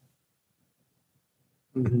is.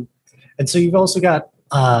 Mm-hmm. And so you've also got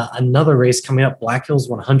another race coming up, Black Hills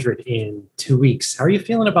 100 in 2 weeks. How are you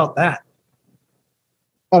feeling about that?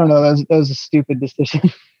 I don't know. That was a stupid decision.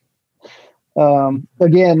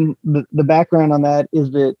 Again, the background on that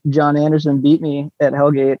is that John Anderson beat me at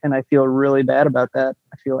Hellgate, and I feel really bad about that.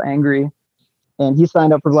 I feel angry. And he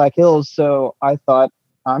signed up for Black Hills, so I thought,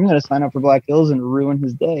 I'm going to sign up for Black Hills and ruin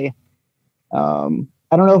his day.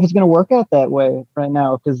 I don't know if it's going to work out that way right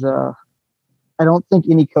now, because I don't think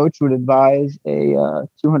any coach would advise a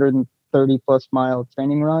 230 plus mile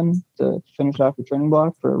training run to finish off the training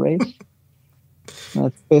block for a race.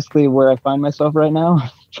 That's basically where I find myself right now,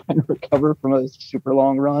 trying to recover from a super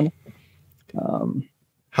long run. It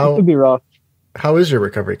could be rough. How is your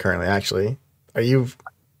recovery currently, actually? Are you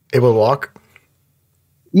able to walk?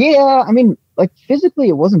 Yeah, I mean, like physically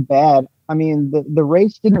it wasn't bad. I mean, the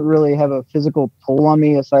race didn't really have a physical toll on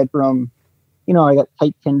me aside from, I got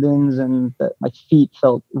tight tendons and my feet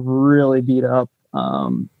felt really beat up.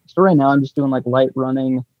 So right now I'm just doing like light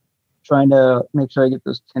running, trying to make sure I get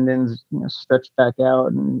those tendons, stretched back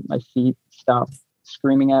out and my feet stop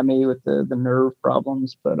screaming at me with the nerve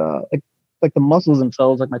problems. But like the muscles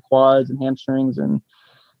themselves, like my quads and hamstrings and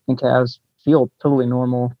calves feel totally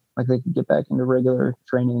normal. Like they can get back into regular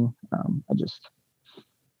training. I just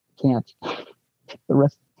can't.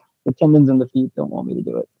 The tendons in the feet don't want me to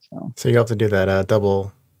do it. So you have to do that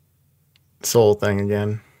double sole thing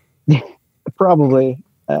again. Probably.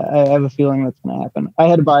 I have a feeling that's going to happen. I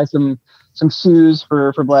had to buy some shoes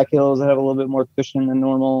for Black Hills that have a little bit more cushion than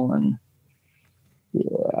normal, and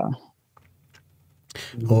yeah.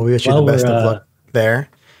 Well, we wish you the best of luck there.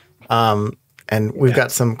 And we've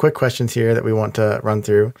got some quick questions here that we want to run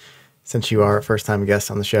through since you are a first-time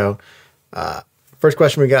guest on the show. First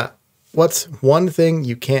question we got: what's one thing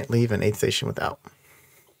you can't leave an aid station without?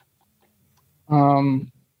 I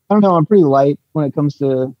don't know. I'm pretty light when it comes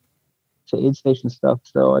to aid station stuff,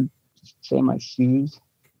 so I'd just say my shoes.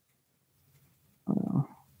 I don't know.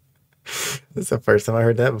 This is the first time I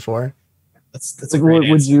heard that before. That's a great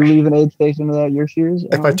Would you leave an aid station without your shoes?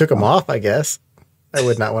 If I took them off, I guess I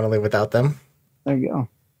would not want to live without them. There you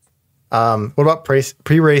go. What about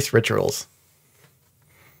pre-race rituals?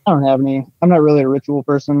 I don't have any. I'm not really a ritual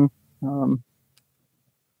person. I don't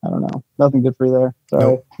know. Nothing good for you there.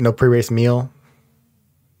 Sorry. No pre-race meal?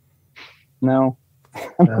 No.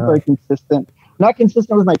 I'm not very consistent. Not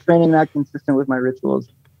consistent with my training, not consistent with my rituals.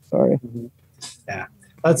 Sorry. Mm-hmm. Yeah.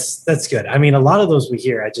 That's good. I mean, a lot of those we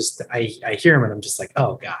hear, I hear them and I'm just like,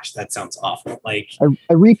 oh gosh, that sounds awful. Like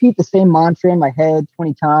I repeat the same mantra in my head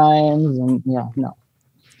 20 times and no.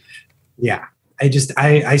 Yeah.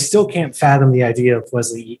 I still can't fathom the idea of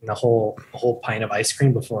Wesley eating a whole pint of ice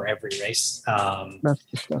cream before every race. That's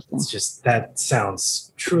disgusting. It's just, that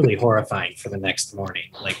sounds truly horrifying for the next morning.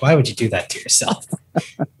 Like, why would you do that to yourself?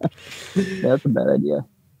 Yeah, that's a bad idea.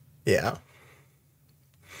 Yeah.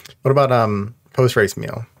 What about post-race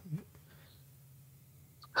meal?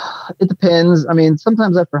 It depends. I mean,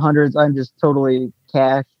 sometimes after hundreds, I'm just totally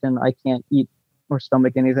cashed and I can't eat or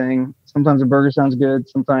stomach anything. Sometimes a burger sounds good.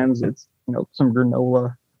 Sometimes it's, some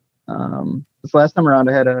granola. This last time around,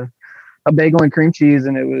 I had a bagel and cream cheese,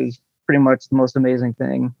 and it was pretty much the most amazing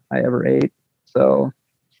thing I ever ate. So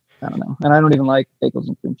I don't know. And I don't even like bagels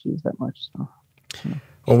and cream cheese that much. So.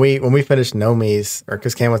 When we finished Nomi's, or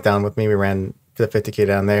because Cam was down with me, we ran the 50K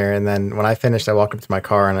down there. And then when I finished, I walked up to my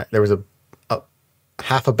car and there was a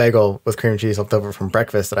half a bagel with cream cheese left over from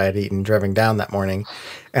breakfast that I had eaten driving down that morning.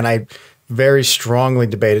 And I very strongly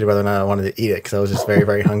debated whether or not I wanted to eat it because I was just very,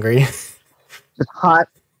 very hungry. Just hot.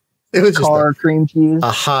 It was just cream cheese.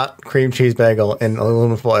 A hot cream cheese bagel in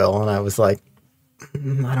aluminum foil. And I was like,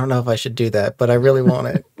 I don't know if I should do that, but I really want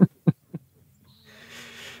it.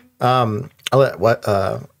 I'll let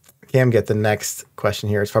Cam get the next question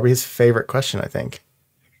here. It's probably his favorite question, I think.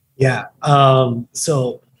 Yeah.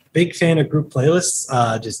 So big fan of group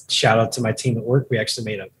playlists. Just shout out to my team at work. We actually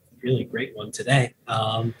made a really great one today.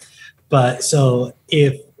 But so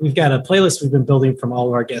if we've got a playlist we've been building from all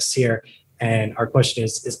of our guests here, and our question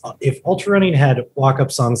is if ultra running had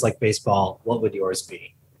walk-up songs like baseball, what would yours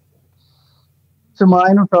be? So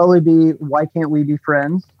mine would probably be Why Can't We Be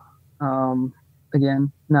Friends?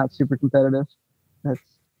 Again, not super competitive. That's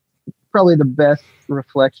probably the best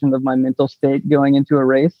reflection of my mental state going into a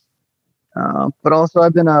race. But also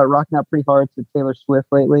I've been rocking out pretty hard to Taylor Swift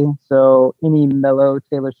lately. So any mellow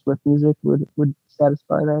Taylor Swift music would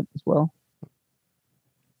satisfy that as well.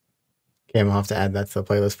 Okay, we'll have to add that to the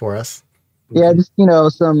playlist for us. Yeah, just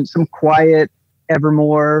some quiet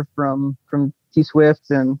Evermore from T Swift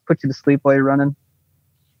and put you to sleep while you're running.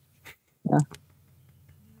 Yeah.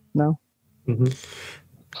 No. Mm-hmm.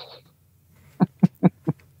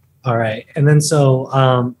 All right. And then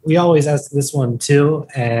so we always ask this one too,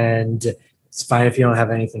 and it's fine if you don't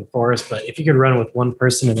have anything for us, but if you could run with one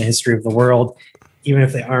person in the history of the world, even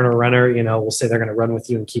if they aren't a runner, we'll say they're going to run with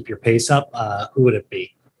you and keep your pace up, who would it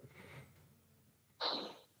be?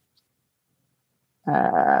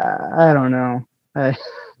 I don't know. I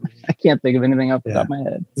can't think of anything off the top of my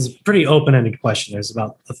head. It's a pretty open-ended question. There's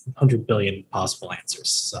about 100 billion possible answers.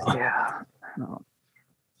 So yeah. No.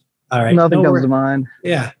 All right. Nothing comes to mind.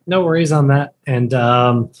 Yeah, no worries on that. And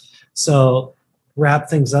so wrap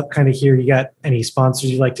things up kind of here. You got any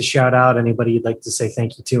sponsors you'd like to shout out? Anybody you'd like to say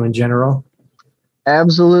thank you to in general?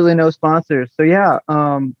 Absolutely no sponsors. So yeah,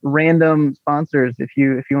 random sponsors. If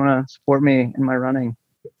you want to support me in my running,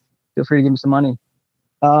 feel free to give me some money.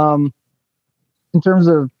 In terms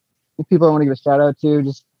of people I want to give a shout out to,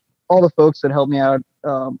 just all the folks that helped me out,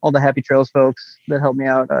 all the Happy Trails folks that helped me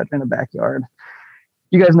out in the backyard.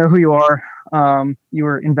 You guys know who you are. You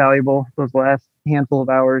were invaluable. Those last handful of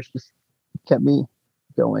hours just kept me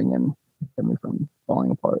going and kept me from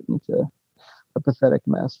falling apart into a pathetic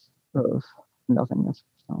mess of nothingness.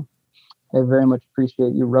 So I very much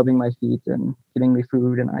appreciate you rubbing my feet and getting me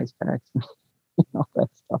food and ice packs and all that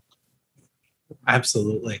stuff.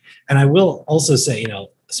 Absolutely. And I will also say,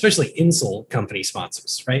 especially insole company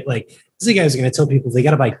sponsors, right? Like, this is the guy who's going to tell people they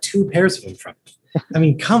got to buy 2 pairs of them from me. I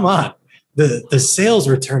mean, come on. The sales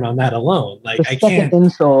return on that alone. Like, I can't.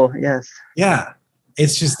 Insole, yes. Yeah.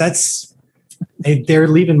 It's just they're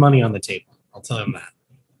leaving money on the table. I'll tell them that.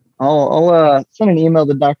 I'll send an email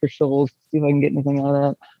to Dr. Scholes, see if I can get anything out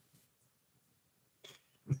of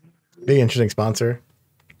that. Big interesting sponsor.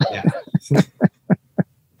 Yeah.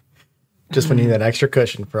 Just when you need that extra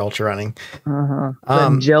cushion for ultra running.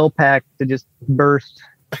 That gel pack to just burst.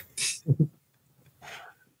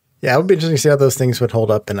 Yeah, it would be interesting to see how those things would hold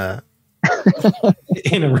up in a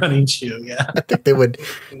running shoe. Yeah, I think they would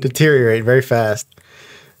deteriorate very fast.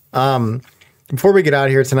 Before we get out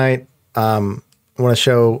of here tonight, I want to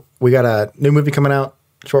show we got a new movie coming out,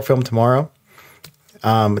 short film tomorrow.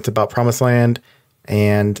 It's about Promised Land,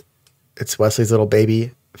 and it's Wesley's little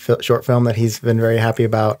baby short film that he's been very happy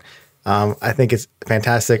about. I think it's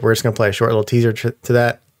fantastic. We're just going to play a short little teaser to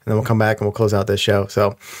that, and then we'll come back and we'll close out this show. So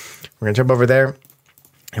we're going to jump over there,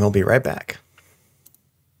 and we'll be right back.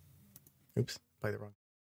 Oops, play the wrong.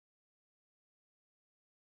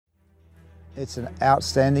 It's an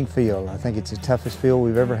outstanding field. I think it's the toughest field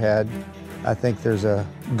we've ever had. I think there's a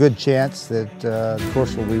good chance that the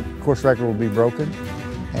course record will be broken,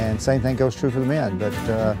 and same thing goes true for the men. But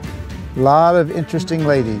a lot of interesting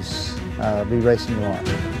ladies be racing along.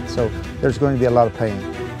 So there's going to be a lot of pain.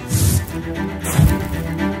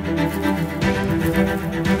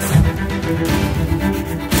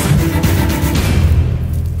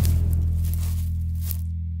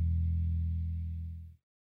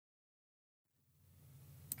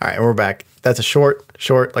 All right, we're back. That's a short,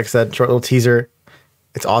 like I said, short little teaser.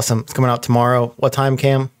 It's awesome. It's coming out tomorrow. What time,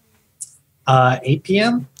 Cam? 8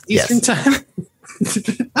 p.m. Eastern time.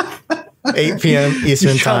 8 p.m.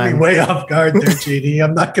 Eastern time. You caught me way off guard there, JD.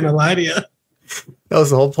 I'm not going to lie to you. That was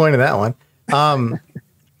the whole point of that one.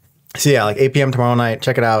 So yeah, like 8 p.m. tomorrow night.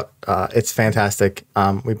 Check it out. It's fantastic.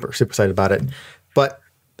 We're super excited about it. But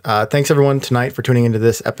thanks everyone tonight for tuning into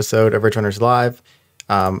this episode of Ridge Runners Live.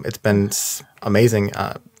 It's been amazing.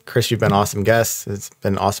 Chris, you've been an awesome guest. It's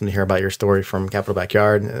been awesome to hear about your story from Capital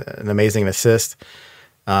Backyard. An amazing assist.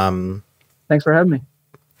 Thanks for having me.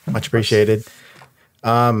 Much appreciated.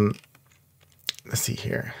 Let's see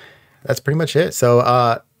here. That's pretty much it.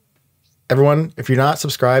 So everyone, if you're not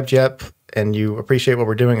subscribed yet and you appreciate what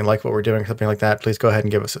we're doing and like what we're doing, something like that, please go ahead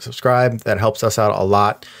and give us a subscribe. That helps us out a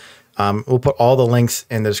lot. We'll put all the links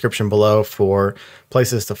in the description below for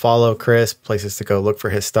places to follow Chris, places to go look for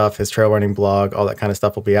his stuff, his trail running blog, all that kind of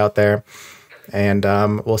stuff will be out there. And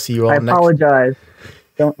we'll see you all next. I apologize.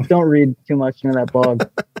 Don't read too much into that blog.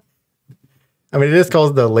 I mean, it is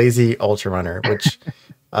called The Lazy Ultra Runner, which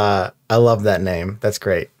I love that name. That's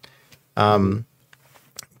great. But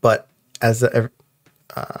as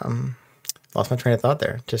lost my train of thought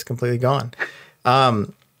there, just completely gone.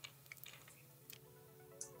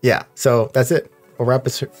 Yeah, so that's it. We'll wrap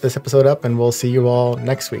this episode up, and we'll see you all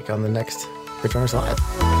next week on the next Ridge Runners Live.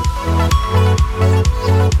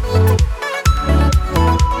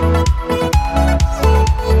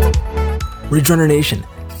 Ridge Runner Nation,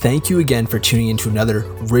 thank you again for tuning into another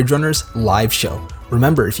Ridge Runners live show.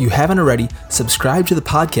 Remember, if you haven't already, subscribe to the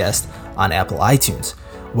podcast on Apple iTunes.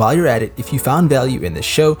 While you're at it, if you found value in this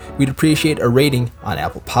show, we'd appreciate a rating on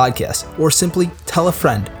Apple Podcasts, or simply tell a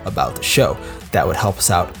friend about the show. That would help us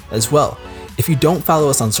out as well. If you don't follow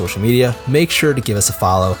us on social media, make sure to give us a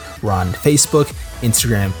follow. We're on Facebook,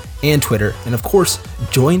 Instagram, and Twitter. And of course,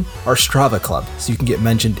 join our Strava club so you can get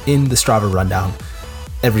mentioned in the Strava rundown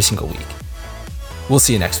every single week. We'll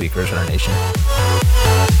see you next week, Ridge Runner Nation.